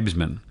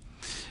tribesmen.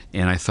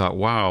 And I thought,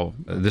 wow,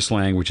 this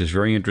language is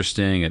very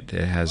interesting. It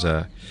has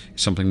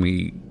something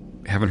we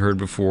haven't heard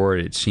before.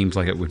 It seems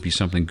like it would be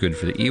something good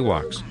for the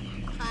Ewoks.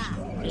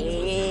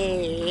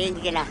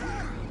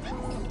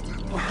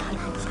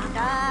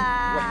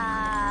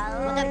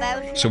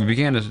 So we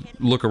began to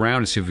look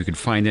around to see if we could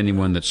find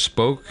anyone that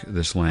spoke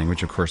this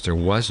language. Of course, there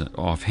wasn't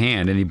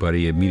offhand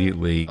anybody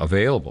immediately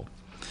available,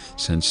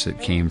 since it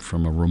came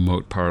from a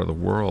remote part of the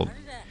world.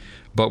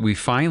 But we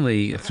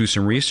finally, through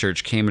some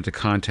research, came into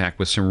contact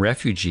with some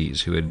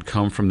refugees who had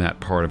come from that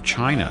part of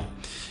China.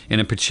 And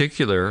in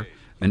particular,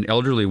 an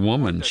elderly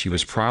woman, she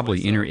was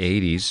probably in her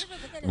 80s,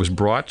 was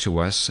brought to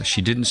us.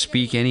 She didn't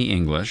speak any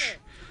English.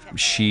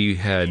 She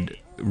had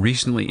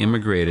recently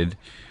immigrated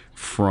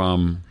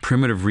from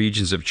primitive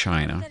regions of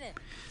China.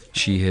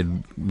 She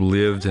had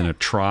lived in a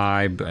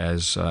tribe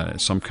as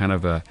some kind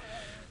of a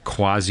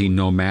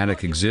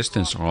quasi-nomadic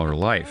existence all her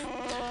life.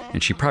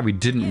 And she probably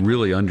didn't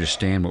really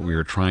understand what we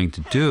were trying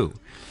to do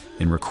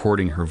in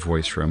recording her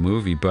voice for a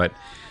movie. But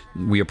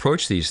we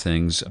approach these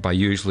things by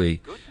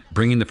usually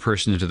bringing the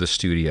person into the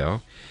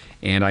studio,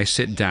 and I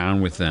sit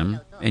down with them,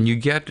 and you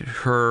get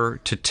her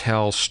to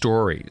tell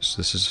stories.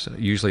 This is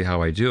usually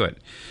how I do it.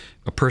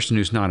 A person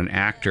who's not an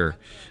actor,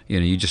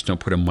 you just don't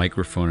put a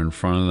microphone in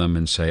front of them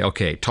and say,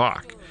 okay,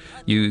 talk.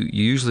 You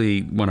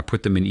usually want to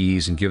put them at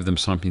ease and give them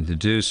something to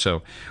do.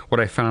 So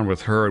what I found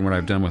with her and what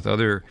I've done with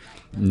other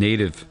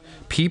native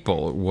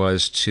people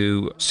was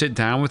to sit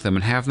down with them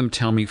and have them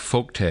tell me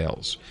folk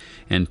tales,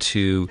 and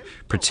to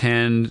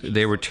pretend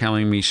they were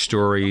telling me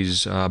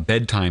stories,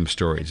 bedtime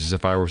stories, as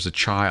if I was a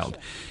child.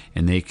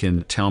 And they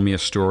can tell me a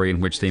story in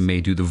which they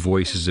may do the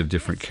voices of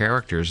different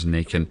characters, and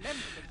they can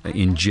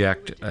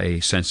inject a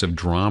sense of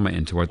drama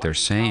into what they're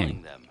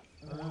saying.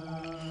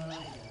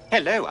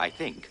 Hello, I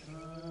think.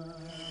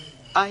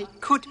 I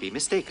could be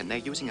mistaken. They're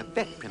using a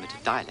very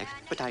primitive dialect,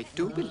 but I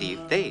do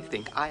believe they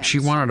think I am. She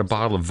wanted a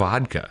bottle of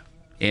vodka,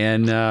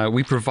 and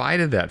we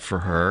provided that for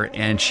her,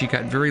 and she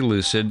got very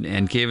lucid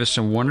and gave us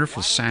some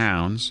wonderful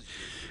sounds.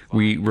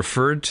 We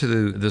referred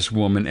to this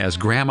woman as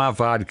Grandma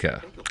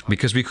Vodka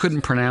because we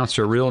couldn't pronounce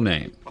her real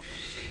name.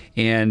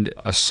 And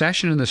a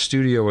session in the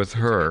studio with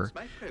her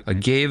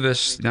gave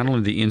us not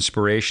only the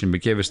inspiration,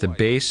 but gave us the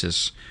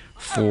basis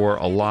for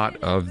a lot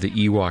of the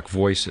Ewok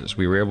voices.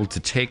 We were able to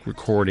take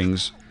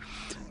recordings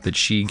that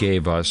she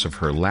gave us of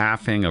her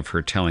laughing, of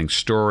her telling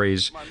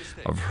stories,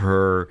 of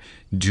her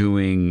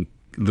doing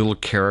little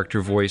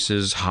character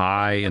voices,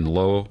 high and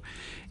low.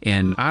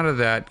 And out of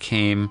that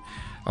came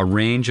a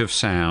range of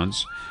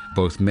sounds,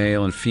 both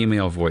male and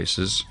female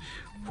voices,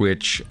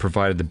 which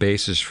provided the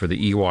basis for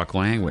the Ewok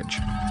language.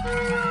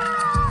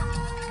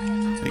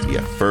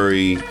 Yeah,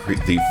 Furry,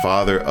 the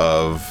father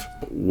of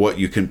what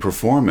you can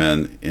perform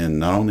in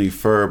not only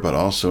fur, but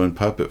also in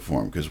puppet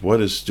form. Because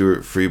what is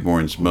Stuart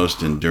Freeborn's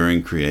most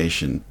enduring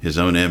creation? His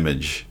own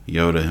image,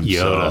 Yoda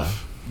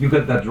himself. You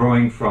got that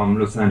drawing from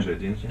Los Angeles,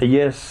 didn't you?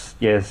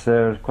 Yes.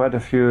 Quite a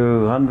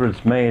few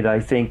hundreds made. I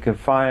think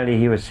finally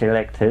he was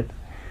selected.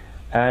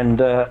 And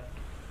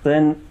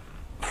then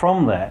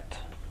from that,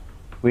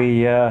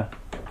 we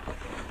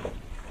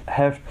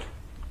have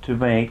to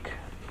make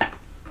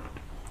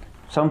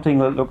something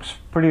that looks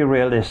pretty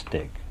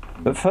realistic.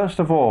 But first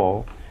of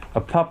all,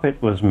 a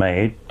puppet was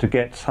made to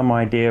get some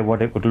idea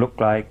what it would look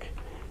like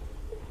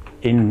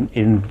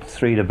in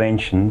 3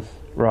 dimensions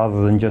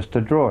rather than just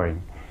a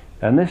drawing.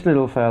 And this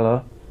little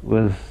fella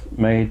was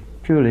made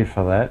purely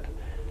for that.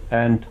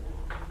 And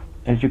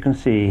as you can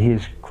see,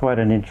 he's quite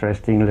an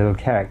interesting little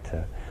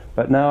character.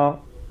 But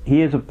now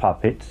he is a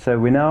puppet, so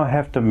we now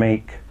have to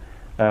make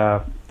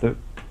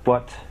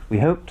what we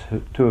hope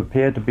to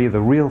appear to be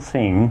the real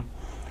thing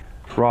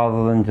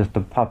rather than just a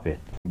puppet.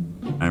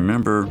 I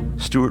remember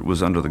Stuart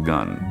was under the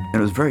gun, and it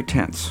was very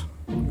tense,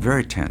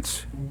 very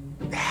tense.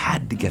 We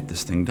had to get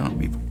this thing done.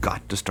 We've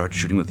got to start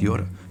shooting with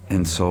Yoda.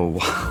 And so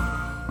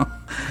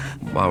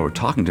while we were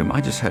talking to him,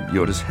 I just had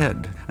Yoda's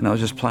head, and I was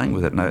just playing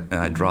with it, and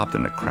I dropped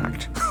and it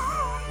cracked.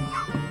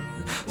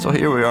 So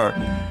here we are,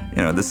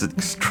 this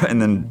is,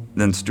 and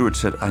then Stuart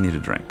said, I need a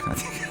drink. I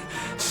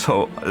think.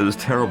 So it was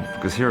terrible,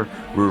 because here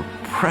we're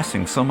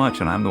pressing so much,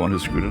 and I'm the one who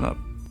screwed it up.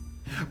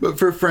 But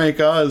for Frank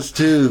Oz,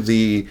 too,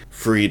 the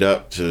freed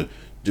up to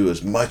do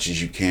as much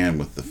as you can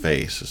with the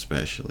face,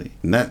 especially.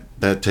 And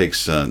that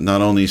takes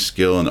not only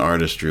skill and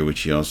artistry,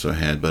 which he also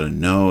had, but a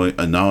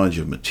knowledge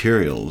of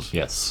materials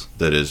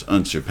that is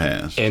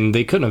unsurpassed. And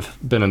they couldn't have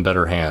been in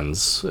better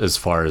hands as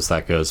far as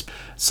that goes.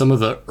 Some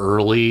of the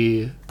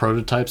early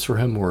prototypes for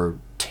him were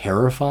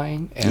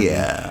terrifying.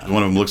 And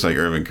one of them looks like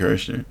Irvin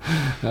Kershner.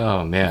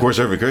 Oh, man. Of course,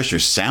 Irvin Kershner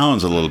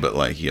sounds a little bit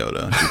like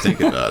Yoda, if you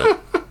think about it.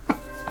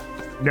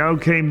 Now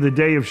came the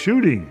day of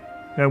shooting,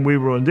 and we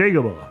were on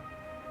Dagobah.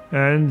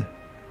 And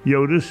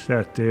Yoda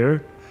sat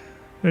there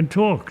and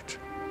talked.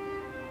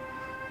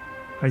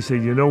 I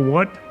said, you know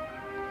what?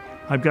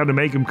 I've got to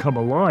make him come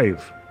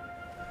alive.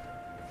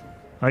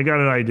 I got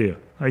an idea.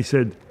 I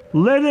said,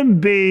 let him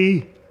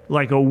be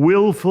like a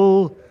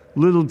willful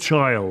little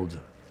child.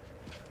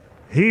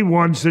 He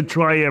wants to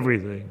try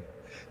everything.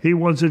 He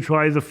wants to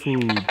try the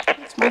food.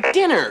 It's my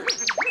dinner.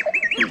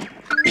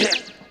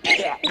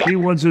 He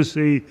wants to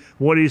see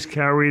what he's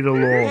carried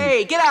along.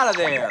 Hey, get out of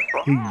there.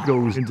 He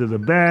goes into the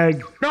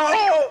bag.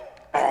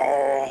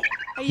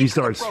 He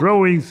starts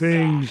throwing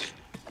things.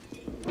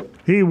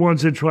 He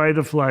wants to try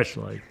the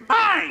flashlight.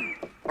 Fine,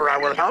 or I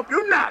will help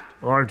you not.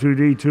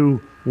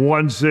 R2-D2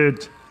 wants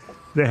it.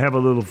 They have a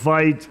little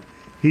fight.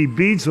 He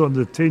beats on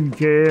the tin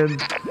can.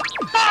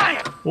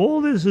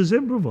 All this is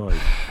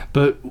improvised.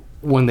 But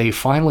when they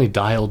finally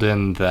dialed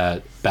in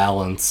that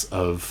balance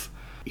of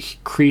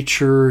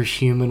creature,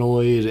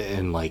 humanoid,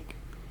 and like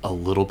a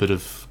little bit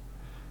of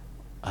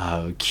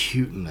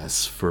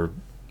cuteness, for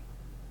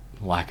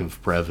lack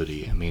of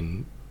brevity. I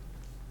mean,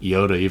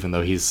 Yoda, even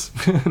though he's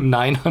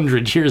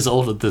 900 years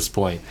old at this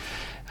point,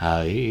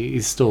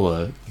 he's still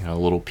a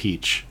little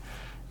peach,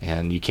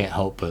 and you can't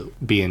help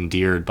but be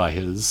endeared by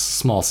his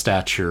small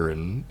stature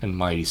and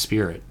mighty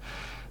spirit.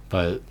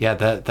 But yeah,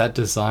 that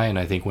design,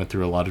 I think, went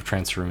through a lot of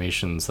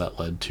transformations that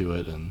led to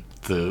it, and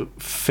the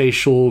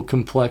facial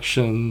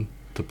complexion,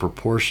 the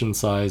proportion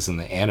size, and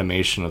the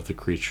animation of the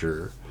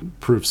creature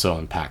proved so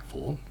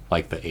impactful,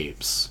 like the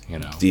apes,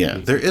 Yeah,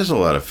 there is a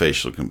lot of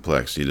facial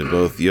complexity to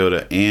both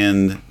Yoda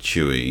and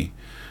Chewie.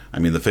 I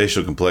mean, the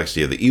facial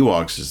complexity of the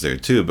Ewoks is there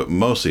too, but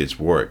mostly it's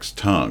Warwick's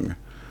tongue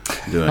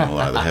doing a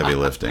lot of the heavy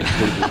lifting.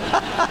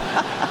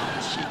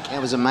 It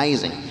was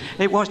amazing.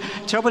 It was.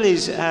 Trouble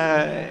is,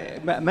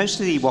 most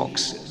of the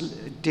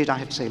Ewoks did, I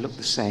have to say, look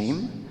the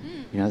same.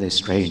 Their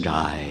strange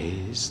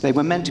eyes. They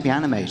were meant to be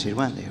animated,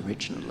 weren't they,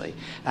 originally?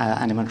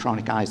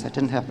 Animatronic eyes, that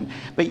didn't happen.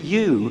 But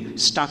you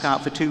stuck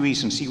out for two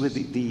reasons. You were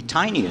the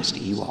tiniest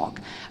Ewok,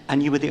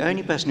 and you were the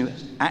only person who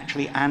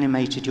actually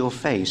animated your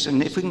face.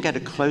 And if we can get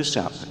a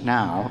close-up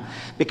now,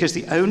 because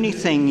the only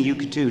thing you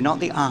could do, not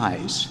the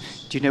eyes.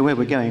 Do you know where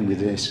we're going with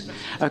this?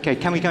 Okay,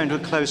 can we go into a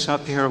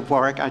close-up here of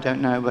Warwick? I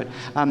don't know, but...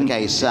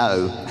 Okay,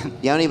 so,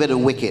 the only bit of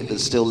Wicket that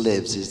still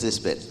lives is this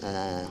bit.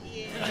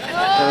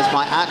 There was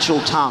my actual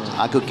tongue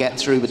I could get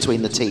through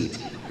between the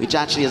teeth, which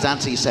actually, as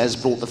Anthony says,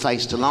 brought the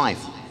face to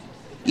life.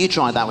 You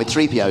tried that with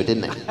 3PO,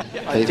 didn't it?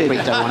 I did.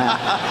 That one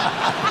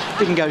out.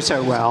 Didn't go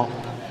so well.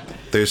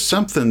 There's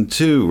something,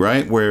 too,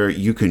 right, where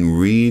you can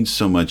read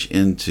so much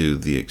into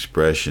the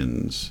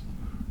expressions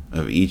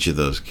of each of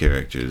those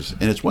characters.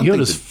 And it's one thing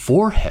Yoda's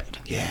forehead.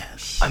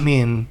 Yes. I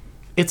mean,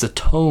 it's a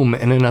tome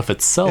in and of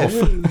itself.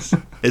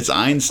 It's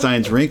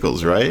Einstein's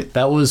wrinkles, right?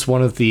 That was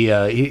one of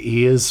the...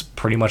 he is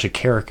pretty much a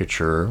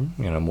caricature,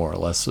 more or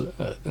less.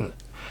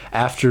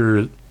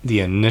 After the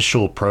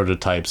initial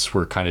prototypes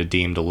were kind of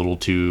deemed a little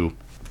too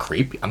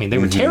creepy. I mean, they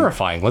were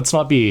terrifying. Let's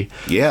not be...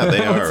 Yeah,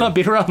 they are. Let's not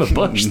beat around the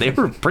bush. They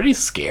were pretty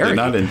scary. They're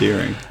not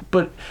endearing.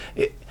 But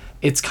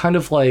it's kind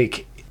of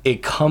like...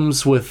 It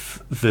comes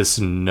with this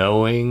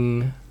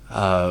knowing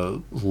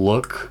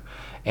look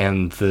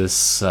and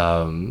this...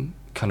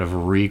 kind of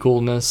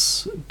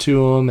regalness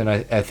to him, and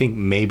I think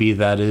maybe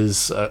that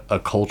is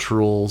a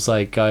cultural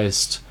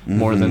zeitgeist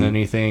more than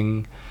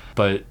anything,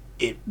 but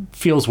it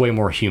feels way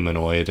more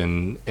humanoid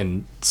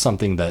and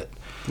something that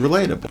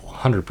relatable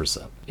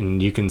 100%.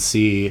 And you can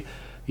see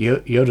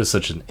Yoda's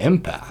such an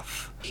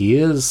empath. He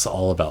is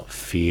all about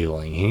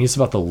feeling. He's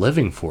about the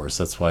living force.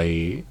 That's why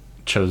he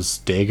chose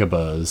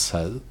Dagobah as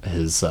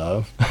his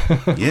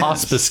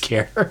hospice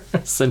care,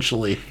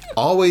 essentially.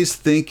 Always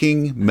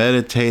thinking,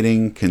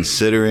 meditating,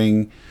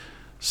 considering.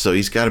 So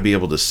he's got to be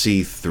able to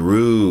see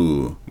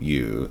through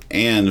you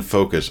and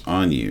focus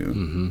on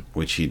you,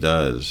 which he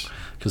does.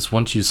 Because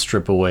once you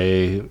strip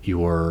away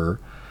your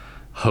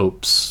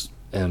hopes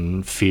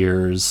and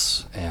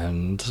fears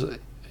and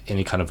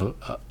any kind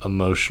of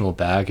emotional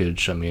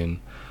baggage, I mean,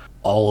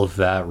 all of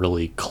that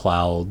really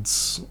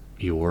clouds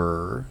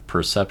your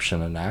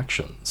perception and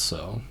actions.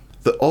 So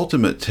the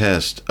ultimate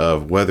test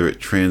of whether it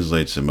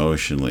translates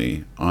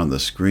emotionally on the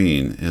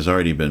screen has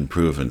already been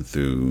proven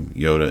through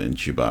Yoda and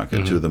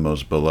Chewbacca, two of the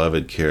most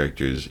beloved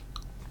characters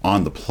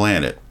on the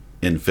planet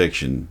in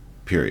fiction,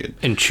 period.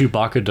 And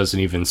Chewbacca doesn't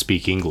even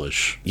speak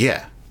English.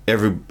 Yeah.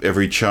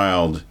 Every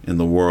child in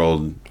the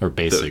world... Or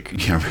basic.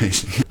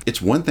 Basic.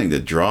 It's one thing to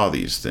draw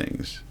these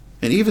things,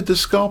 and even to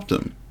sculpt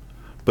them,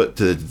 but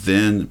to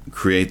then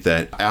create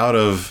that out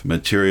of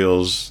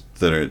materials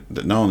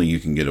that not only you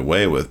can get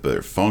away with, but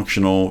are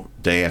functional,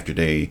 day after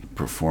day,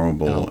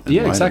 performable.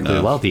 Yeah, exactly.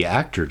 Allow the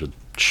actor to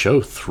show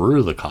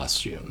through the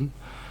costume.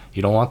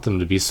 You don't want them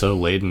to be so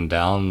laden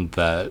down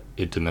that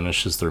it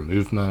diminishes their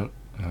movement.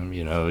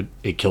 You know,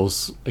 it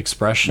kills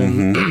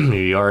expression. Mm-hmm.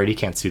 You already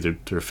can't see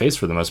their face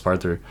for the most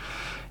part. They're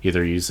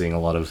either using a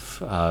lot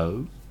of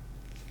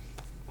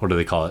what do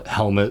they call it?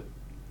 Helmet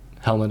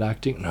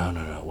acting?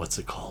 No. What's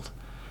it called?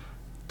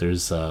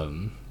 There's a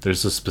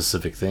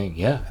specific thing.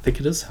 Yeah, I think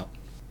it is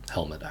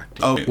helmet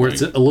acting. Oh, where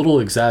it's a little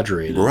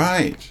exaggerated.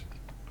 Right.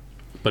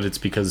 But it's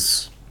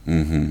because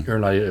you're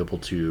not able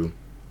to.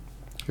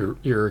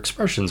 Your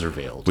expressions are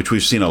veiled, which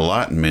we've seen a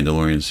lot in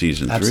Mandalorian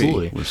season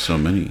 3 with so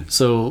many.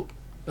 So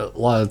a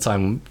lot of the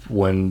time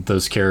when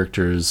those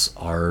characters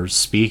are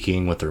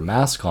speaking with their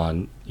mask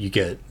on, you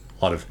get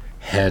a lot of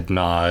head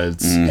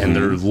nods, and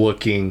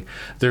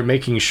they're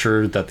making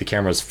sure that the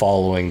camera is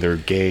following their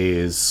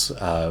gaze,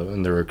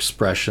 and their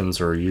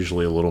expressions are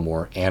usually a little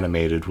more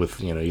animated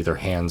with, you know, either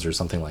hands or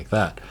something like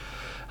that,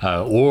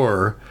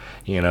 or,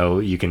 you know,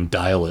 you can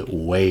dial it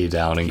way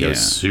down and go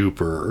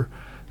super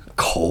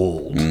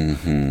cold,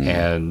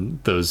 and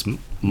those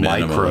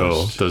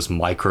micro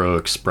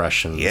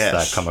expressions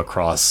that come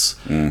across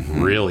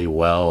really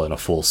well in a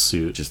full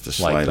suit, just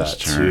the like that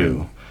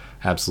too.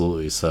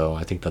 Absolutely. So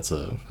I think that's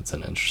an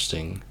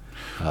interesting.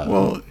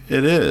 Well,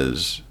 it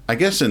is. I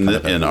guess in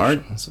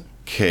our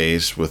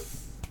case,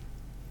 with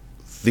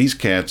these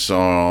cats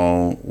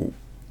all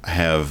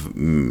have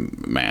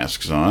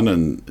masks on,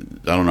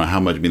 and I don't know how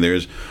much. I mean,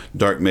 there's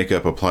dark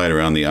makeup applied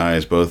around the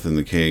eyes, both in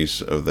the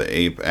case of the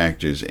ape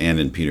actors and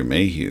in Peter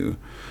Mayhew.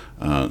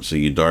 So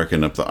you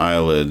darken up the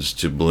eyelids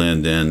to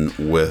blend in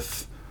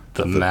with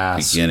the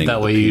mask.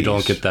 That way you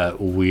don't get that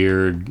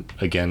weird,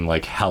 again,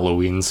 like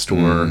Halloween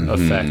store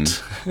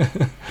effect.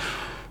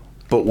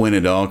 But when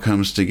it all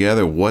comes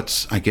together,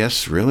 what's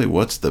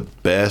the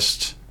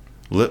best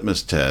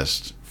litmus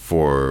test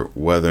for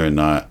whether or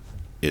not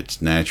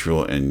it's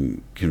natural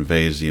and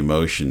conveys the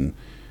emotion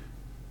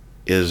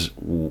is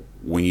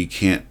when you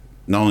can't,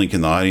 not only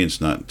can the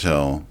audience not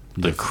tell,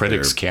 the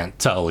critics can't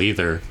tell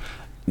either.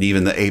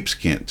 Even the apes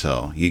can't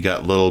tell. You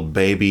got little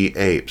baby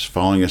apes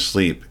falling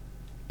asleep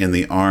in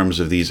the arms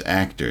of these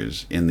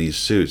actors in these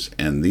suits,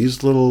 and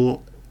these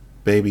little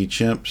baby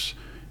chimps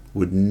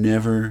would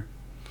never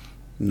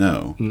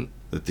know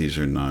that these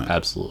are not.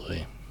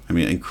 Absolutely. I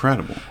mean,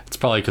 incredible. It's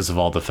probably because of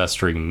all the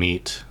festering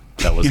meat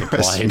that was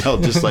applied. It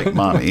smelled just like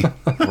mommy.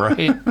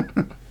 Right?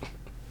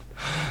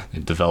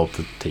 It developed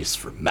a taste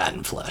for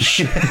man flesh.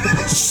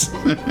 Yes.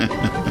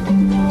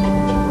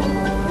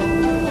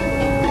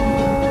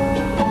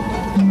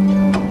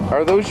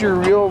 Are those your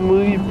real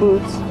movie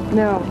boots?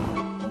 No.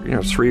 You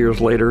know, 3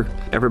 years later,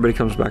 everybody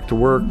comes back to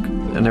work,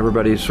 and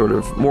everybody's sort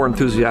of more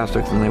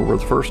enthusiastic than they were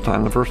the first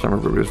time. The first time,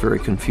 everybody was very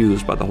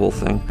confused by the whole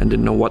thing and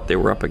didn't know what they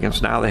were up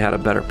against. Now they had a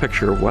better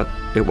picture of what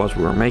it was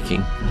we were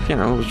making. You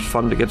know, it was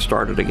fun to get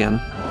started again.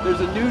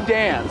 There's a new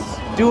dance,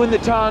 doing the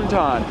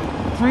tauntaun.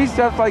 3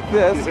 steps like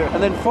this,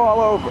 and then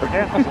fall over.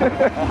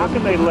 How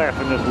can they laugh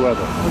in this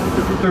weather?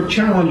 There are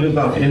challenges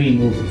on any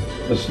movie.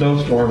 The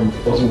snowstorm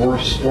was the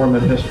worst storm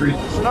in history.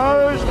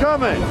 Snow is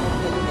coming!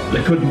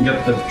 They couldn't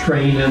get the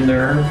train in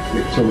there,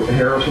 so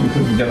Harrison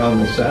couldn't get on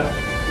the set,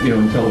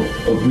 until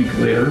a week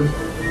later.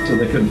 So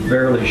they could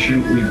barely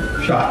shoot. We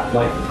shot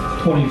like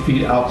 20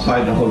 feet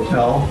outside the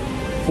hotel.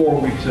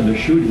 4 weeks into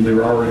shooting, we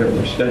were already on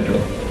their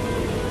schedule.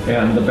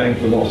 And the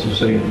bank was also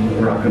saying,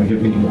 we're not going to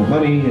give you any more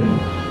money,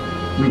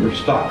 and we were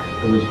stuck.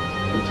 It was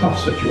a tough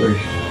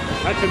situation.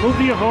 That's a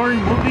move your horn,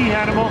 move the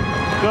animal.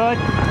 Good.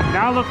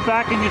 Now look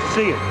back and you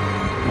see it.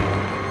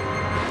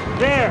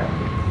 There.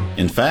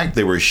 In fact,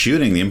 they were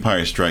shooting The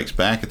Empire Strikes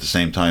Back at the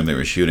same time they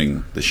were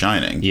shooting The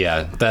Shining.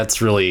 Yeah,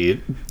 that's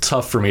really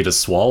tough for me to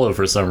swallow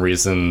for some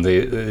reason.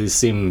 They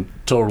seem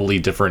totally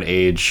different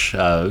age,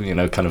 kind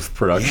of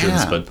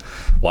productions. Yeah. But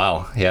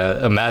wow,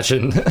 yeah,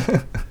 imagine.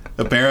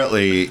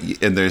 Apparently,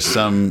 and there's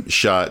some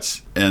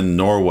shots in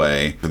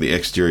Norway for the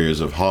exteriors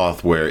of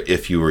Hoth where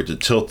if you were to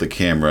tilt the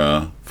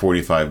camera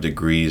 45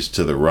 degrees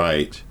to the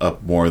right,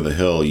 up more the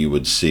hill, you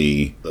would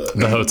see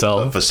the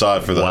hotel. The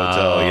facade for the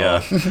hotel,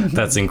 yeah.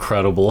 That's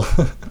incredible.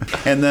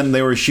 And then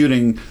they were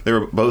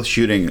both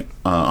shooting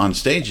on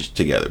stage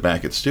together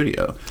back at the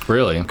studio.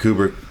 Really?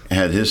 Kubrick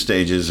had his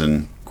stages,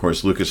 and of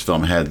course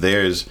Lucasfilm had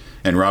theirs,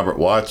 and Robert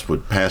Watts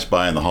would pass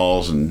by in the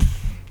halls and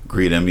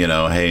greet him,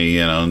 hey,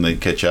 and they'd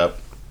catch up.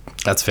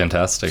 That's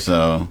fantastic.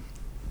 So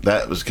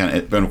that was kind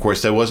of, and of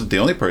course that wasn't the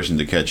only person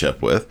to catch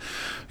up with.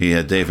 He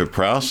had David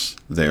Prowse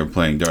there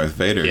playing Darth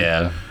Vader.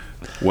 Yeah.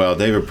 Well,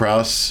 David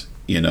Prowse,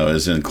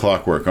 is in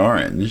Clockwork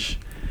Orange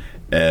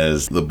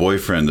as the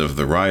boyfriend of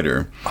the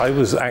writer. I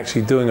was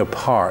actually doing a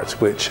part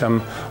which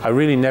I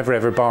really never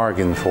ever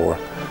bargained for.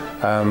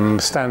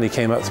 Stanley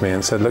came up to me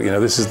and said, look,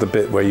 this is the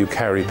bit where you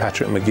carry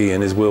Patrick McGee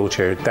in his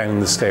wheelchair down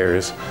the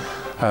stairs.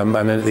 And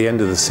then at the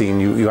end of the scene,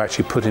 you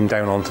actually put him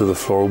down onto the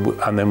floor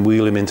and then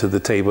wheel him into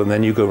the table, and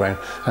then you go around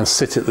and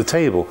sit at the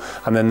table.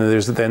 And then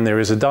there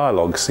is a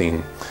dialogue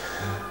scene.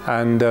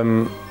 And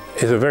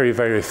is a very,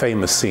 very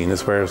famous scene.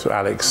 It's where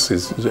Alex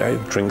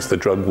drinks the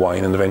drug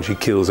wine and eventually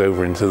keels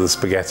over into the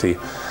spaghetti.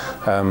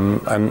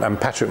 And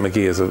Patrick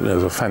Magee is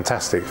a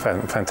fantastic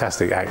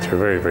actor,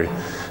 very, very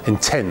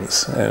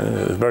intense,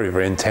 very,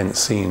 very intense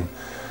scene.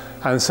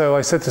 And so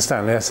I said to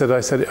Stanley, I said,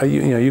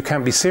 you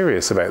can't be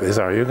serious about this,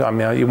 are you? I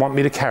mean, you want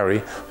me to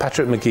carry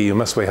Patrick Magee, who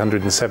must weigh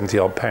 170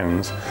 odd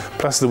pounds,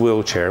 plus the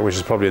wheelchair, which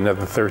is probably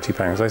another 30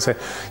 pounds. I said,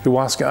 you're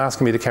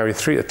asking me to carry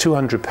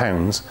 200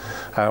 pounds,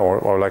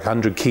 or like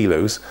 100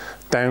 kilos,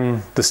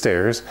 down the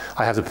stairs.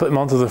 I have to put him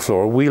onto the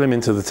floor, wheel him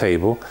into the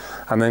table,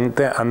 and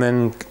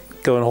then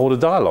go and hold a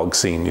dialogue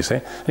scene, you see.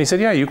 And he said,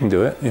 yeah, you can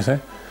do it, you see.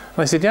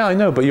 And I said, yeah, I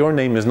know, but your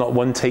name is not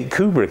One Take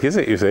Kubrick, is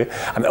it, you see?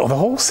 And the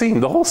whole scene,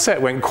 the whole set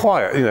went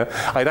quiet, you know.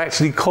 I'd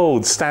actually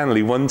called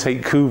Stanley One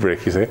Take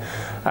Kubrick, you see.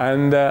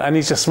 And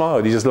he just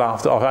smiled, he just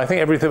laughed it off. I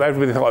think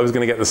everybody thought I was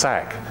going to get the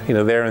sack, you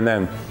know, there and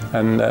then.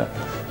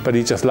 But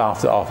he just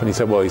laughed it off, and he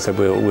said,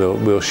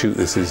 we'll shoot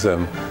this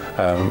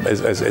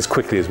as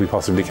quickly as we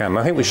possibly can. And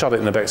I think we shot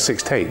it in about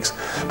 6 takes.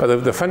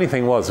 But the funny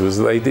thing was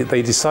they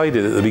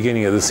decided at the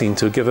beginning of the scene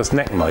to give us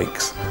neck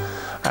mics.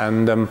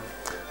 And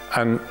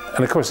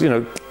of course, you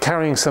know,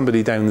 carrying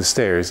somebody down the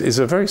stairs is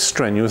a very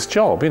strenuous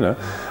job, you know.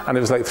 And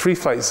it was like 3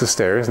 flights of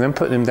stairs, and then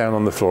putting him down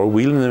on the floor,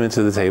 wheeling them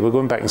into the table,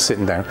 going back and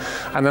sitting down.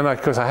 And then,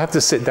 of course, I have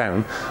to sit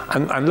down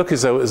and look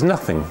as though it was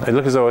nothing. I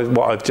look as though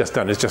what I've just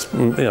done is just,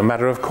 you know, a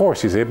matter of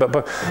course, you see. But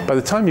by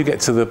the time you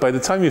get to by the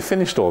time you've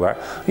finished all that,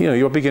 you know,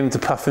 you're beginning to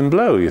puff and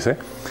blow, you see.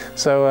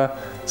 So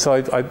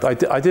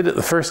I did it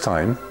the first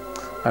time.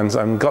 And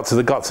I got to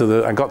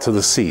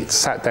the seat,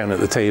 sat down at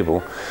the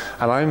table,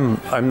 and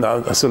I'm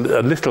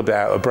a little bit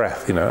out of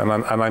breath, you know, and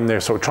I'm there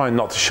sort of trying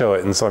not to show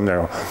it, and so I'm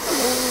there.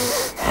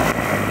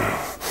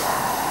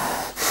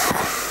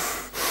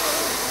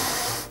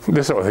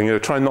 This sort of thing, you know,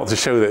 trying not to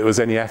show that it was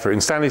any effort.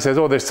 And Stanley says,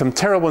 oh, there's some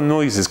terrible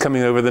noises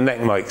coming over the neck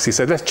mics. He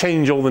said, let's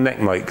change all the neck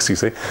mics, you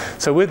see.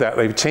 So with that,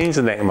 they've changed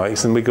the neck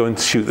mics, and we go and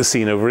shoot the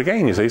scene over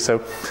again, you see.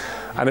 So.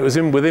 And it was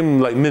within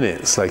like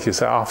minutes, like you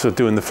said, after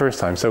doing the first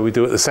time. So we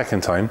do it the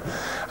second time.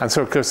 And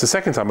so, of course, the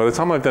second time, by the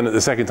time I've done it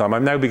the second time,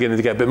 I'm now beginning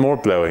to get a bit more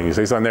blowing, you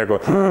see. So I'm there going,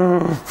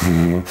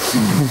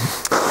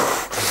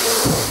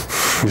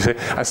 you see?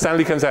 And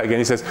Stanley comes out again,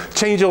 he says,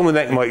 change all the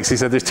neck mics. He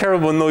said, there's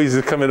terrible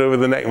noises coming over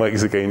the neck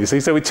mics again, you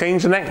see. So we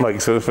change the neck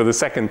mics for the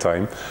second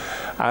time.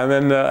 And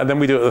then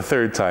we do it the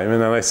third time, and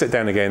then I sit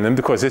down again. And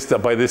because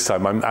by this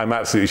time I'm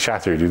absolutely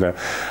shattered, you know.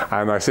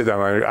 And I sit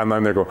down and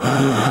I'm there going.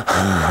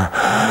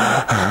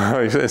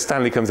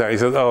 Stanley comes out. He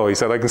says, "Oh," he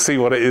said, "I can see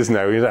what it is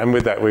now." And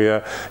with that,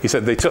 he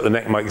said they took the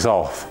neck mics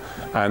off,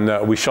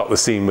 and we shot the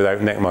scene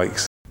without neck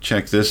mics.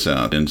 Check this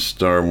out in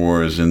Star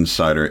Wars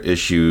Insider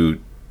issue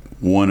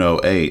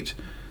 108.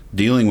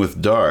 Dealing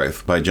with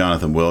Darth by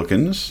Jonathan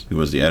Wilkins, who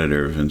was the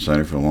editor of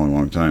Insider for a long,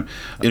 long time.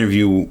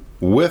 Interview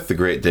with the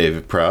great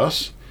David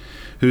Prowse,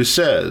 who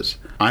says,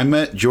 I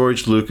met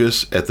George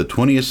Lucas at the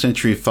 20th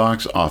Century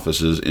Fox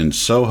offices in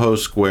Soho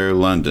Square,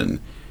 London.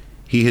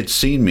 He had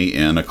seen me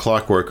in A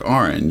Clockwork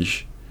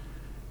Orange,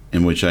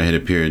 in which I had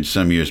appeared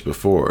some years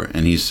before,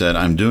 and he said,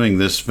 I'm doing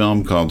this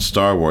film called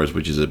Star Wars,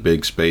 which is a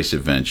big space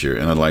adventure,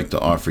 and I'd like to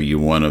offer you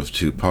one of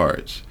 2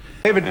 parts.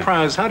 David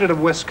Prowse, how did a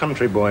West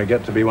Country boy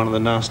get to be one of the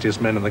nastiest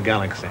men in the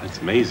galaxy? It's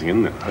amazing,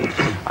 isn't it?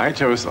 I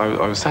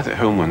was sat at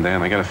home one day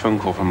and I got a phone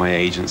call from my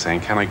agent saying,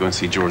 can I go and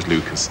see George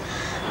Lucas?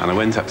 And I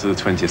went up to the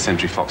 20th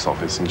Century Fox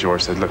office, and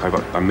George said, look,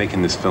 I'm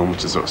making this film,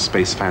 which is sort of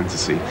space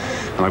fantasy,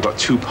 and I've got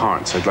 2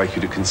 parts I'd like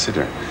you to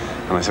consider.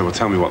 And I said, well,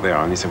 tell me what they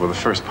are. And he said, well, the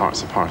first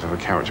part's a part of a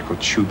character called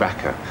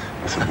Chewbacca.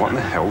 I said, what in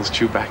the hell is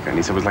Chewbacca? And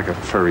he said, it was like a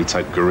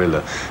furry-type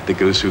gorilla that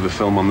goes through the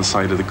film on the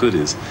side of the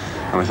goodies.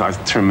 And I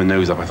turned my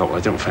nose up. I thought, well,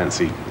 I don't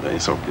fancy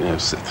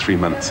 3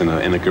 months in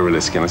a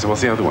gorilla skin. I said,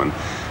 what's the other one?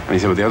 And he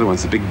said, well, the other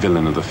one's the big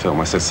villain of the film.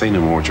 I said, say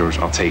no more, George,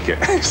 I'll take it.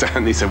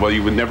 And he said, well,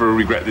 you would never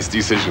regret this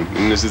decision.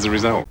 And this is the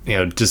result. You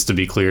know, just to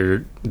be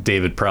clear,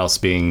 David Prowse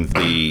being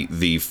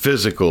the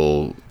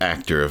physical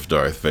actor of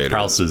Darth Vader.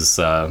 Prowse's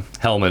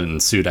helmet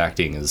and suit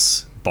acting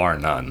is bar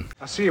none.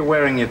 I see you're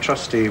wearing your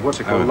trusty, what's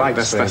it called,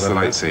 lightsaber? That's the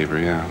lightsaber,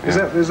 yeah.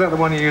 Is that the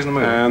one you use in the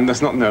movie?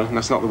 That's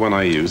not the one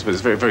I use, but it's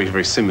very, very,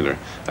 very similar.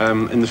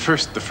 In the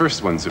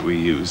first ones that we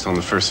used on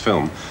the first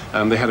film,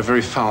 they had a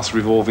very fast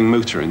revolving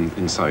motor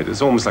inside.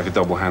 It's almost like a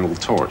double-handled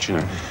torch, you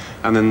know.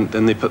 And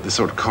then they put this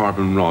sort of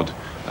carbon rod,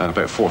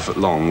 about 4 foot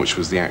long, which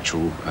was the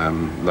actual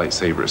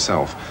lightsaber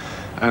itself.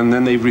 And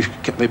then they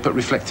put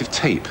reflective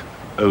tape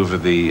over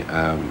the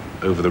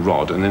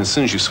rod, and then as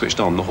soon as you switched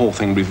on, the whole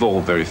thing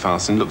revolved very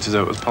fast and looked as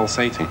though it was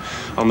pulsating.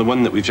 On the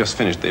one that we've just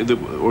finished,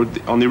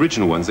 on the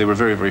original ones, they were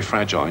very, very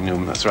fragile. You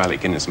know, Sir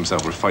Alec Guinness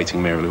himself were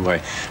fighting merrily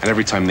away, and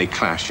every time they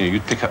clashed, you know,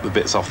 you'd pick up the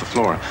bits off the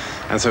floor,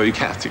 and so you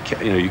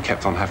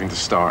kept on having to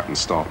start and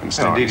stop and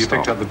start. And indeed,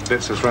 and stop. You picked up the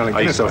bits of Sir Alec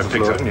Guinness off the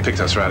floor. I picked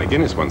up Sir Alec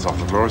Guinness once off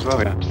the floor as well.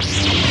 Yeah.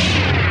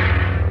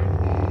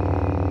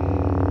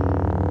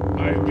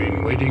 I've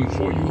been waiting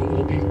for you,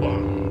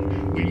 Obi-Wan.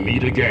 We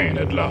meet again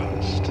at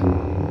last.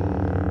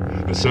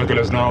 The circle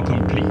is now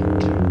complete.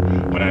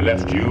 When I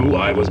left you,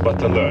 I was but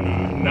the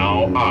learner.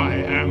 Now I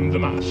am the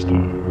master.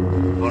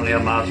 Only a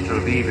master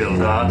of evil,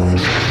 Darth.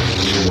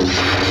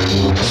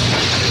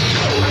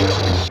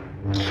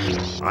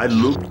 I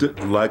looked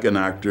like an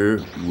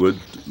actor with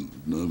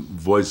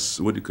voice,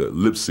 what do you call it,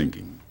 lip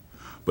syncing.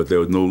 But there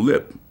was no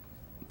lip,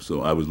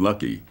 so I was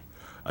lucky.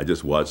 I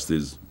just watched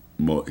his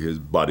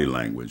body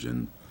language.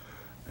 And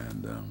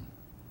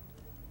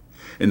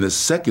in the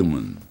second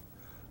one,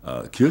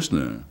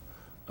 Kirshner,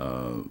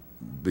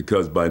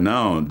 because by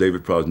now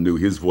David Prowse knew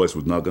his voice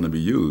was not going to be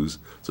used,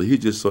 so he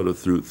just sort of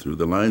threw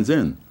the lines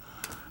in.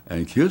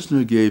 And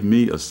Kirshner gave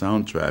me a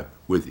soundtrack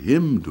with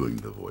him doing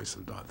the voice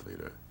of Darth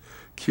Vader.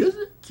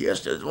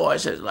 Kirshner's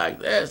voice is like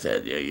this,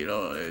 and you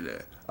know,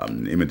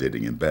 I'm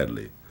imitating him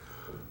badly.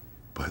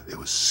 But it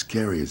was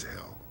scary as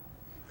hell.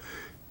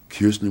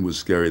 Kirshner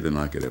was scarier than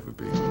I could ever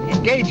be.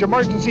 Engage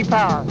emergency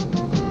power.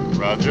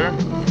 Roger.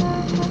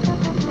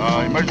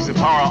 Emergency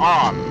power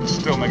on.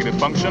 Still negative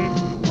function.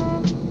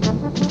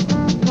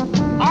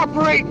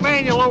 Operate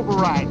manual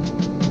override.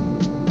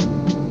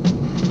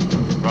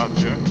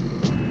 Roger.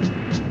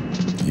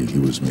 He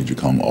was Major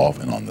Kong off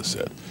and on the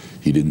set.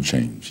 He didn't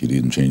change. He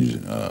didn't change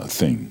a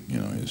thing. You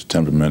know, his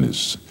temperament,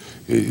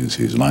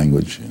 his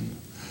language, and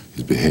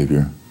his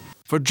behavior.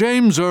 For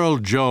James Earl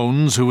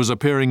Jones, who was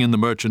appearing in The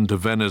Merchant of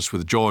Venice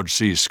with George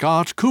C.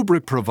 Scott,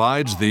 Kubrick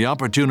provides the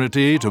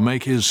opportunity to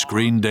make his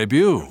screen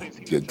debut.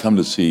 He had come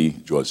to see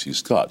George C.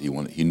 Scott.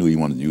 He knew he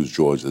wanted to use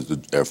George as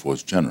the Air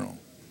Force general.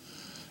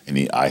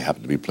 And I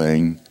happened to be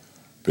playing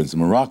Prince of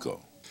Morocco.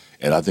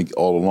 And I think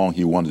all along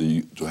he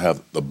wanted to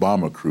have the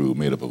bomber crew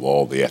made up of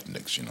all the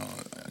ethnics, you know,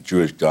 a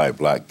Jewish guy,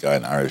 black guy,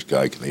 an Irish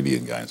guy,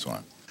 Canadian guy, and so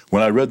on.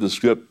 When I read the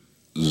script,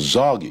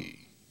 Zoggy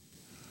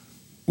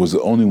was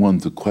the only one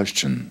to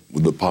question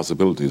the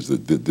possibilities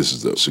that this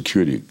is a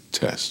security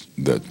test,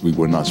 that we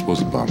were not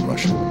supposed to bomb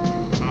Russia.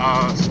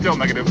 Still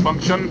negative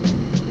function.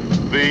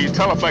 The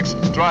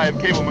Teleflex drive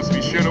cable must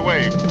be sheared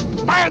away.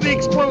 Fire the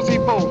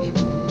explosive bolt.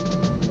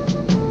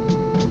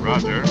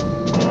 Roger.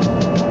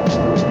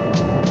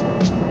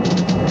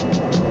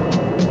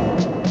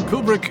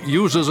 Kubrick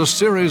uses a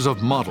series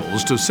of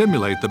models to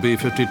simulate the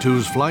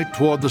B-52's flight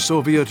toward the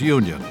Soviet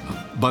Union.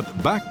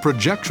 But back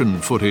projection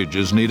footage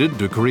is needed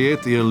to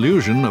create the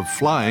illusion of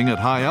flying at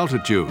high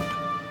altitude.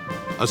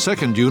 A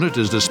second unit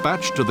is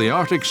dispatched to the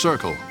Arctic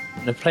Circle.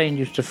 The plane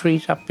used to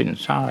freeze up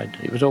inside.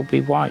 It would all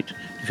be white.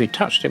 If you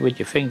touched it with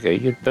your finger,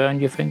 you'd burn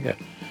your finger.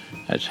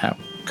 That's how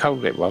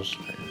cold it was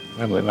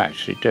when we were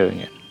actually doing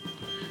it.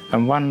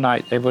 And one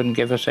night they wouldn't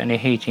give us any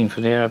heating for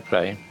the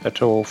airplane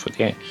at all.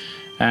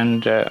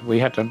 And we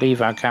had to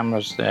leave our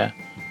cameras there.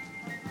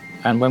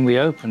 And when we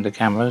opened the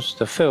cameras,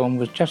 the film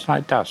was just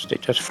like dust.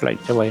 It just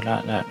flaked away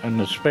like that, and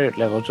the spirit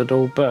levels had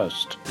all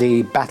burst.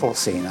 The battle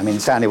scene, I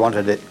mean, Stanley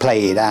wanted it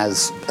played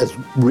as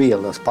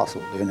real as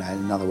possible, you know.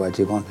 In other words,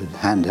 he wanted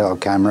handheld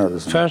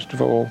cameras. First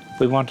of all,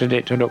 we wanted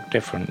it to look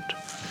different.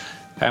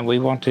 And we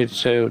wanted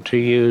to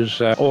use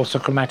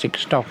orthochromatic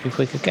stock if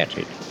we could get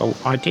it. Well,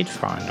 I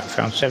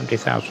found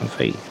 70,000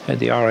 feet at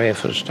the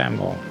RAF at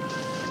Stanmore.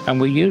 And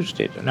we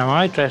used it. Now,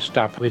 I dressed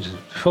up with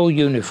full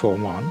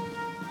uniform on,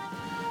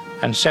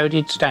 and so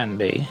did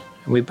Stanley.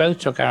 We both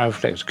took our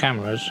reflex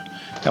cameras,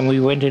 and we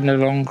went in the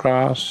long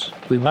grass.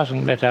 We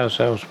mustn't let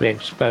ourselves be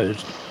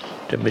exposed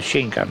to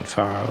machine gun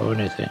fire or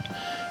anything.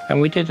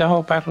 And we did the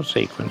whole battle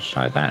sequence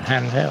like that,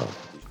 handheld.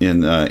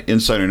 In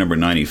Insider number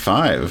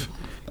 95,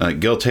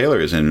 Gil Taylor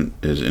is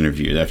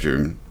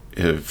interviewed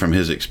from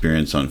his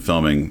experience on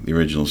filming the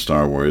original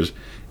Star Wars,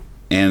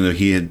 and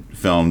he had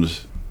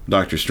filmed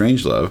Dr.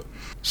 Strangelove.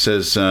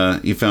 Says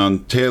he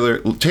found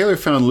Taylor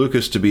found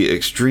Lucas to be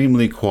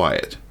extremely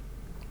quiet.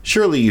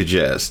 Surely you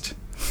jest.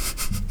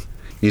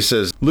 He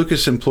says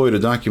Lucas employed a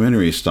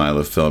documentary style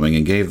of filming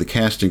and gave the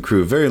cast and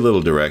crew very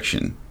little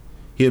direction.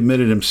 He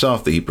admitted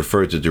himself that he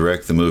preferred to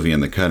direct the movie in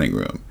the cutting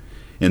room.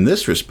 In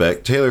this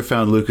respect, Taylor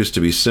found Lucas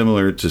to be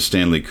similar to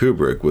Stanley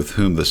Kubrick, with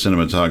whom the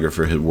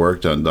cinematographer had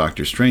worked on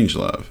Dr.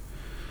 Strangelove.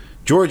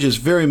 George is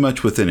very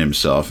much within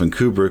himself, and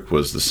Kubrick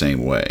was the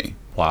same way.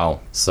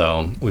 Wow.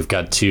 So we've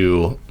got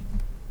two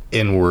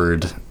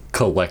inward,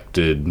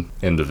 collected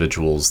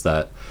individuals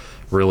that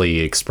really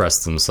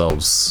express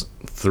themselves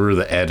through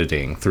the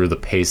editing, through the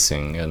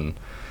pacing, and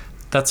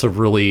that's a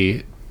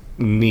really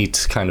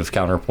neat kind of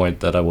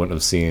counterpoint that I wouldn't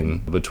have seen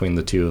between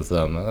the two of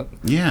them.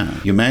 Yeah,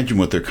 you imagine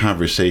what their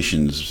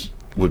conversations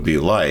would be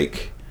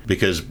like,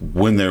 because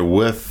when they're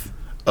with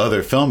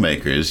other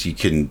filmmakers, you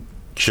can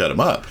shut them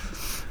up.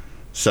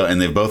 So,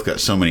 and they've both got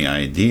so many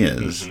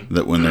ideas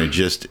that when they're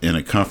just in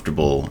a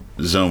comfortable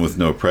zone with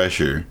no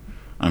pressure,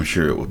 I'm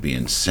sure it would be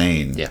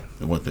insane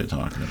what they're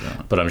talking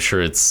about. But I'm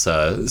sure it's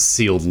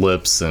sealed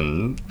lips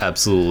and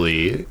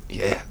absolutely...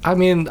 Yeah. I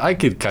mean, I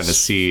could kind of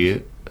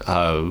see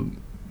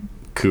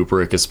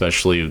Kubrick,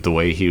 especially the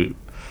way he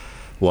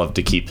loved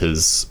to keep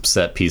his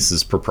set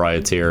pieces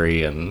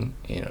proprietary, and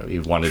he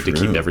wanted to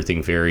keep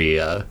everything very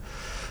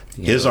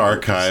His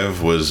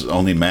archive was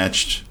only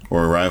matched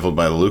or rivaled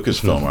by the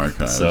Lucasfilm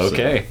archive. So,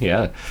 okay,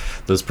 yeah.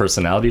 Those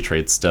personality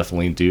traits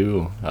definitely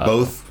do.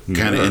 Both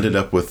kind of ended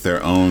up with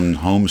their own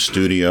home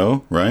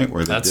studio, right?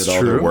 Where they did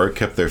all their work,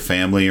 kept their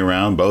family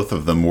around. Both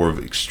of them were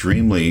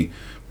extremely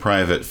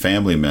private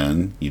family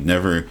men. You'd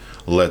never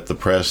let the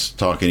press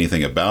talk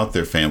anything about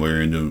their family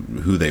or into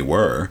who they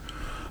were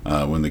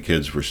when the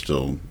kids were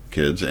still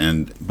kids.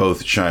 And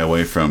both shy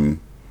away from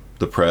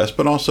the press,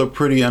 but also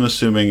pretty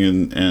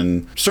unassuming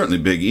and certainly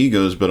big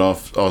egos, but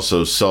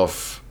also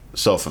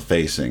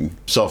self-effacing,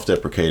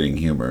 self-deprecating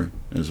humor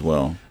as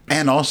well.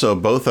 And also,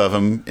 both of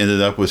them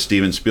ended up with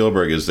Steven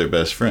Spielberg as their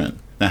best friend.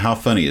 Now, how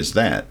funny is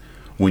that?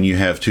 When you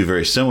have two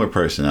very similar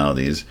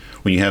personalities,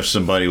 when you have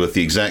somebody with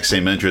the exact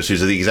same interests who's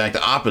the exact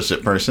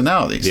opposite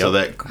personality. Yep. So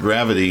that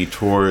gravity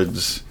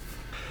towards...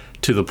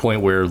 To the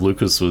point where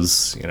Lucas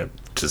was,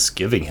 just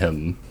giving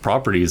him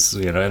properties,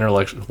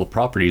 intellectual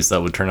properties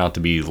that would turn out to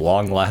be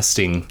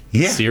long-lasting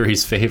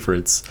series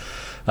favorites,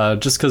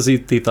 just because he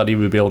thought he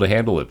would be able to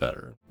handle it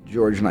better.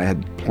 George and I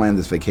had planned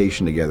this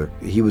vacation together.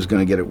 He was going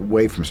to get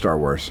away from Star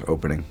Wars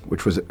opening,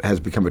 which has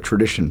become a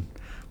tradition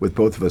with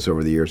both of us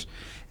over the years.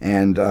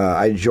 And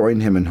I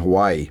joined him in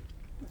Hawaii,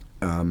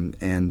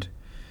 and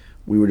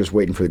we were just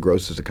waiting for the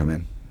grosses to come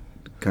in,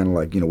 kind of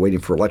like, waiting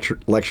for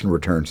election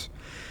returns.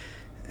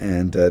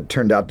 And it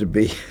turned out to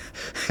be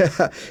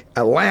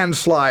a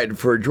landslide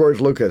for George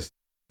Lucas.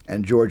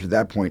 And George, at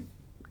that point,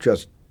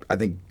 just, I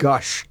think,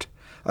 gushed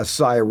a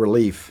sigh of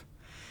relief.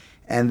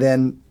 And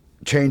then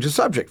changed the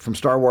subject from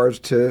Star Wars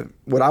to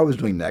what I was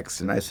doing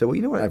next. And I said, well,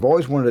 you know what? I've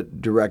always wanted to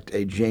direct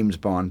a James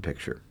Bond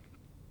picture.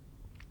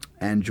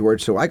 And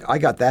George, so I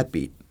got that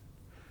beat.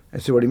 I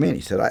said, what do you mean? He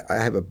said, I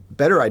have a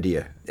better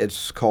idea.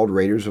 It's called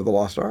Raiders of the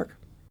Lost Ark.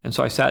 And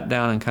so I sat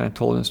down and kind of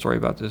told him a story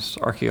about this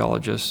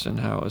archaeologist and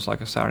how it was like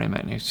a Saturday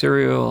matinee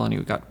serial, and he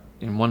got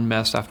in one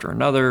mess after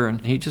another,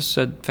 and he just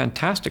said,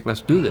 fantastic,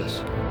 let's do this.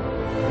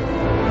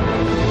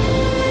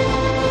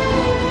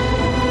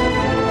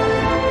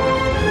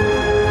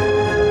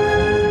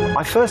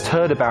 I first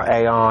heard about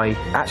AI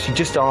actually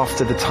just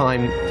after the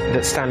time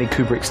that Stanley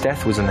Kubrick's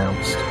death was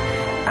announced.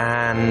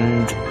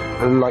 And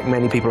like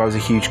many people, I was a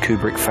huge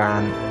Kubrick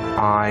fan.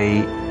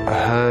 I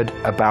heard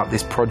about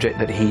this project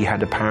that he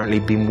had apparently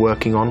been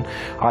working on.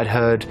 I'd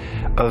heard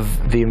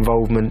of the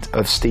involvement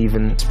of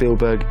Steven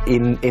Spielberg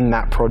in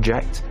that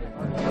project.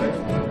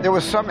 There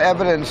was some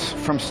evidence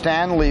from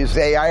Stanley's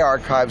AI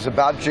archives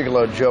about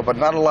Gigolo Joe, but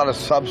not a lot of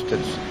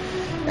substance.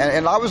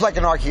 And I was like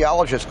an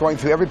archaeologist going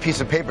through every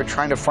piece of paper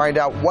trying to find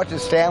out what did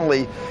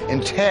Stanley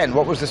intend,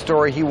 what was the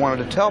story he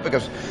wanted to tell,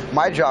 because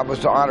my job was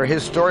to honor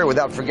his story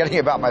without forgetting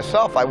about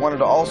myself. I wanted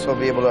to also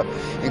be able to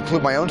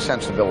include my own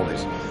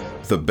sensibilities.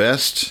 The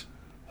best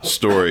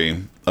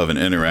story of an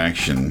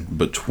interaction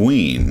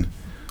between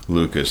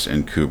Lucas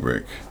and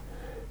Kubrick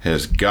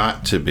has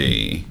got to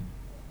be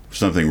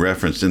something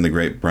referenced in the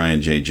great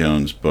Brian J.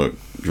 Jones book,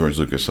 George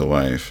Lucas: A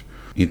Life.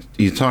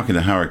 He's talking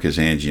to Howard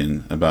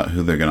Kazanjian about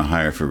who they're going to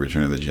hire for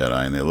Return of the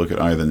Jedi, and they look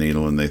at Eye of the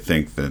Needle and they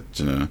think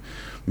that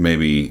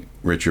maybe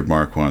Richard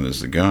Marquand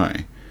is the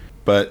guy.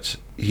 But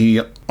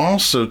he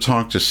also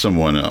talked to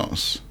someone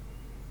else,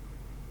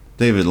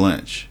 David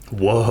Lynch.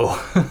 Whoa.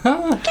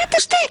 Get the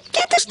stick!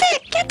 Get the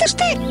stick! Get the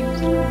stick!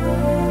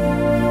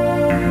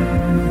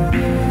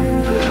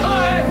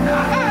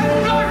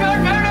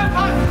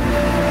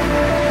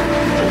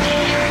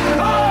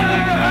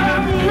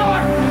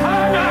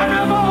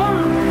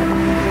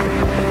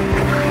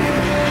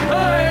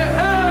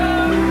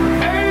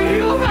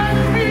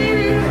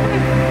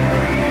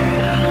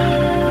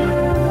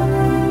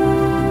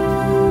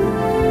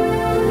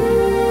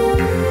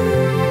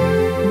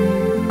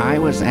 I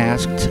was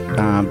asked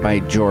by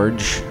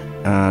George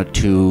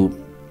to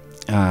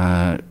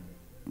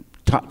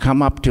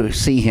come up to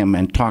see him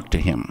and talk to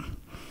him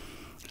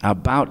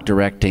about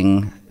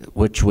directing,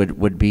 which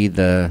would be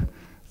the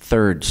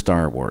third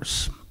Star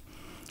Wars.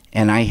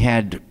 And I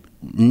had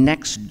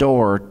next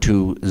door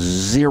to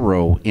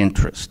zero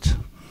interest.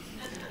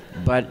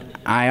 But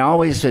I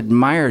always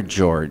admired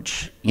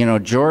George.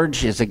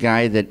 George is a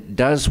guy that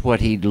does what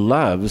he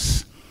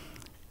loves,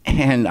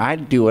 and I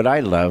do what I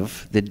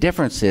love. The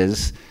difference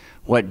is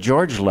what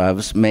George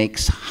loves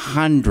makes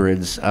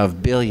hundreds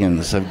of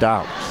billions of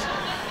dollars.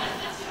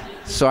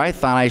 So I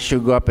thought I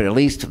should go up and at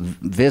least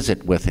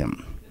visit with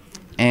him.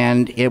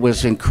 And it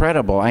was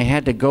incredible. I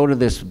had to go to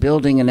this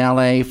building in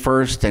LA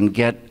first and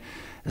get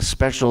a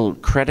special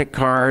credit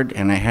card,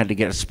 and I had to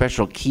get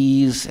special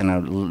keys, and a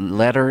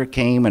letter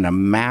came and a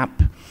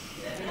map.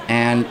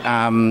 And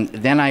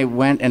then I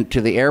went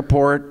into the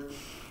airport,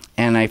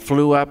 and I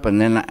flew up,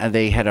 and then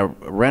they had a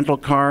rental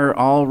car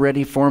all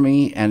ready for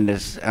me, and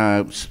this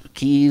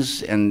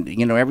keys, and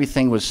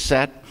everything was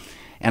set,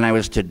 and I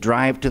was to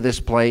drive to this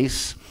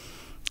place,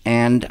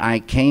 and I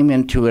came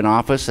into an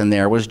office, and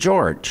there was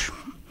George.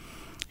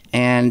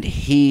 And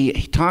he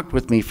talked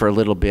with me for a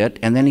little bit,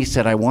 and then he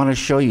said, I want to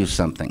show you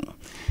something.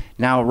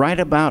 Now, right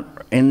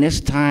about in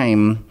this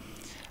time,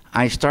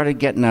 I started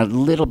getting a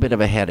little bit of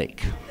a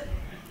headache.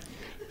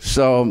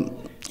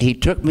 So he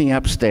took me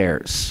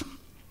upstairs,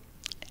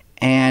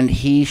 and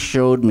he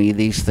showed me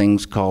these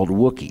things called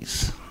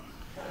Wookiees.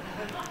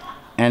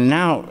 And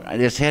now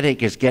this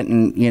headache is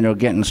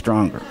getting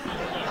stronger.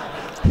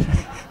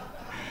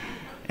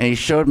 And he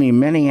showed me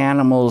many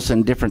animals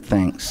and different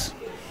things.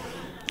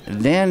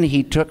 Then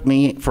he took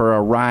me for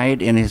a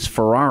ride in his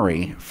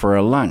Ferrari for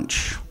a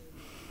lunch.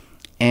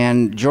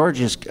 And George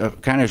is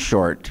kind of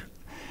short,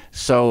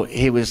 so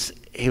his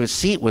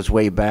seat was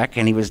way back,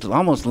 and he was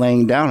almost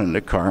laying down in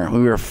the car.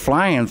 We were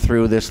flying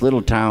through this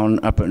little town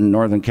up in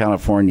Northern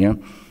California.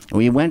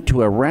 We went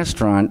to a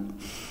restaurant.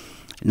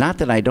 Not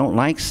that I don't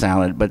like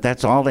salad, but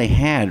that's all they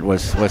had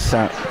was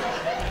salad.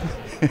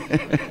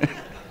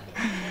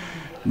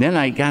 Then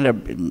I got a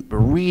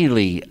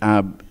really,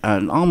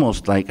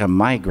 almost like a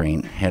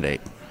migraine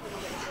headache.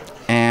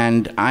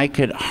 And I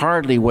could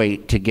hardly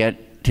wait to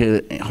get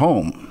to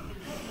home.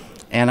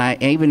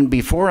 And even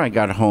before I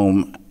got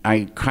home,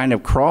 I kind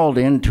of crawled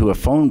into a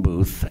phone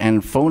booth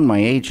and phoned my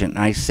agent.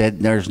 I said,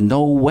 there's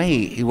no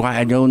way,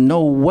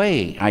 no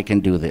way I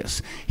can do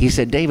this. He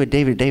said,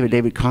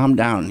 David, calm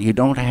down. You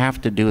don't have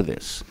to do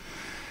this.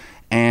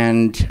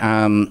 And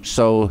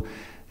so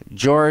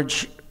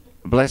George,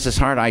 bless his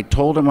heart, I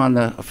told him on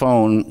the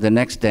phone the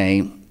next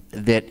day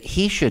that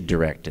he should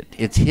direct it.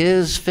 It's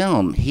his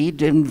film. He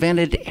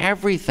invented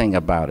everything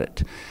about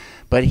it.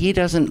 But he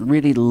doesn't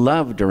really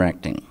love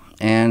directing.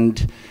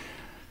 And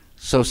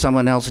so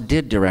someone else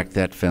did direct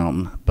that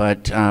film.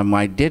 But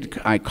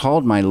I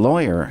called my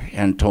lawyer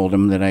and told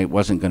him that I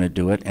wasn't going to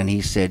do it. And he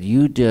said,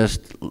 you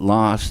just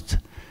lost,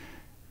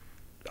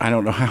 I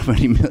don't know how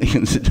many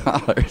millions of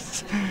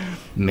dollars.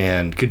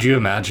 Man, could you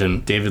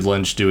imagine David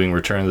Lynch doing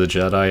Return of the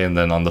Jedi and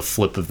then on the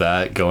flip of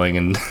that going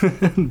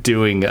and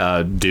doing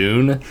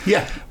Dune?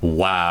 Yeah.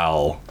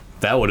 Wow.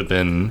 That would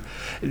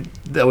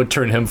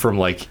turn him from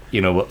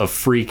a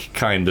freak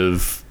kind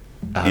of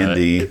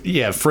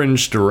indie,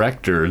 fringe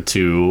director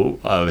to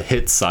a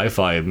hit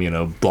sci-fi,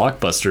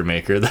 blockbuster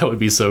maker. That would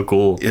be so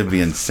cool. It'd be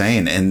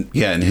insane. And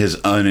his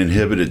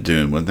uninhibited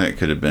Dune, what that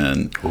could have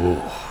been.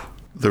 Ooh.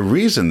 The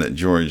reason that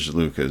George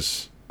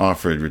Lucas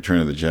offered Return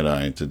of the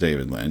Jedi to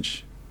David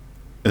Lynch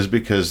is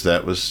because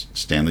that was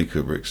Stanley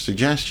Kubrick's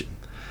suggestion.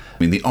 I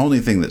mean, the only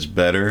thing that's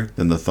better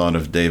than the thought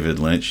of David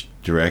Lynch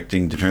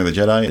directing Return of the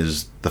Jedi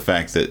is the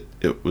fact that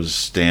it was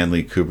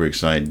Stanley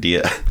Kubrick's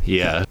idea.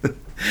 Yeah.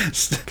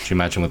 Could you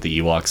imagine what the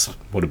Ewoks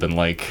would have been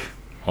like?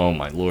 Oh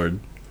my lord.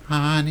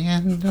 On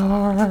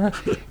Endor,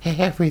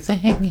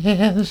 everything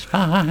is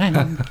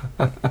fine.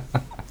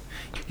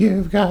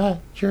 You've got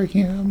your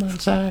human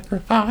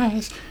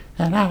sacrifice,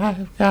 and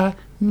I've got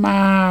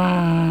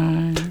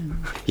mine.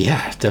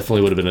 Yeah,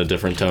 definitely would have been a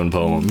different tone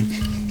poem.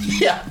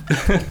 Yeah.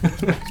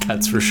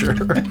 That's for sure.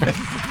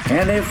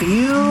 And if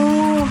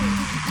you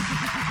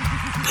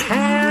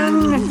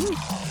can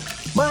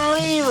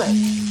believe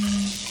it,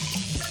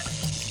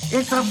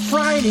 it's a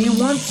Friday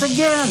once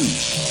again.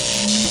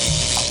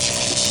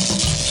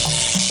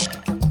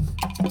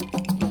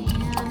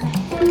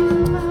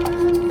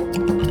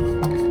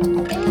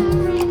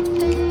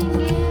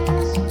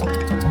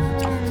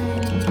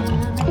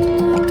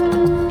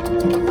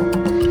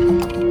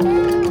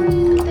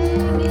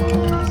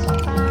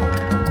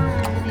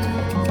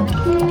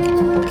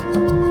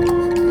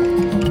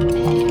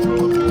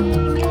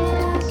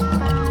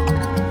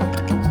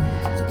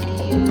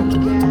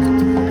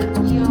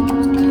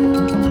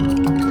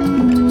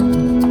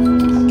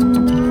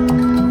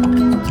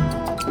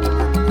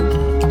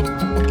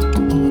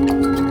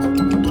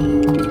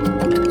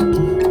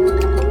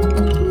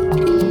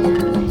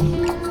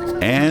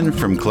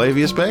 From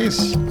Clavia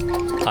Space,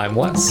 I'm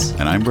Wes.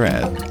 And I'm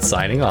Brad.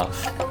 Signing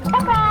off.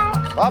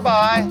 Bye-bye.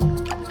 Bye-bye.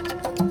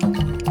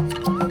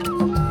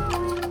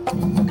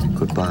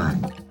 Goodbye.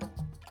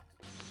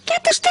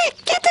 Get the stick!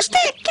 Get the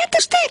stick! Get the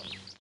stick!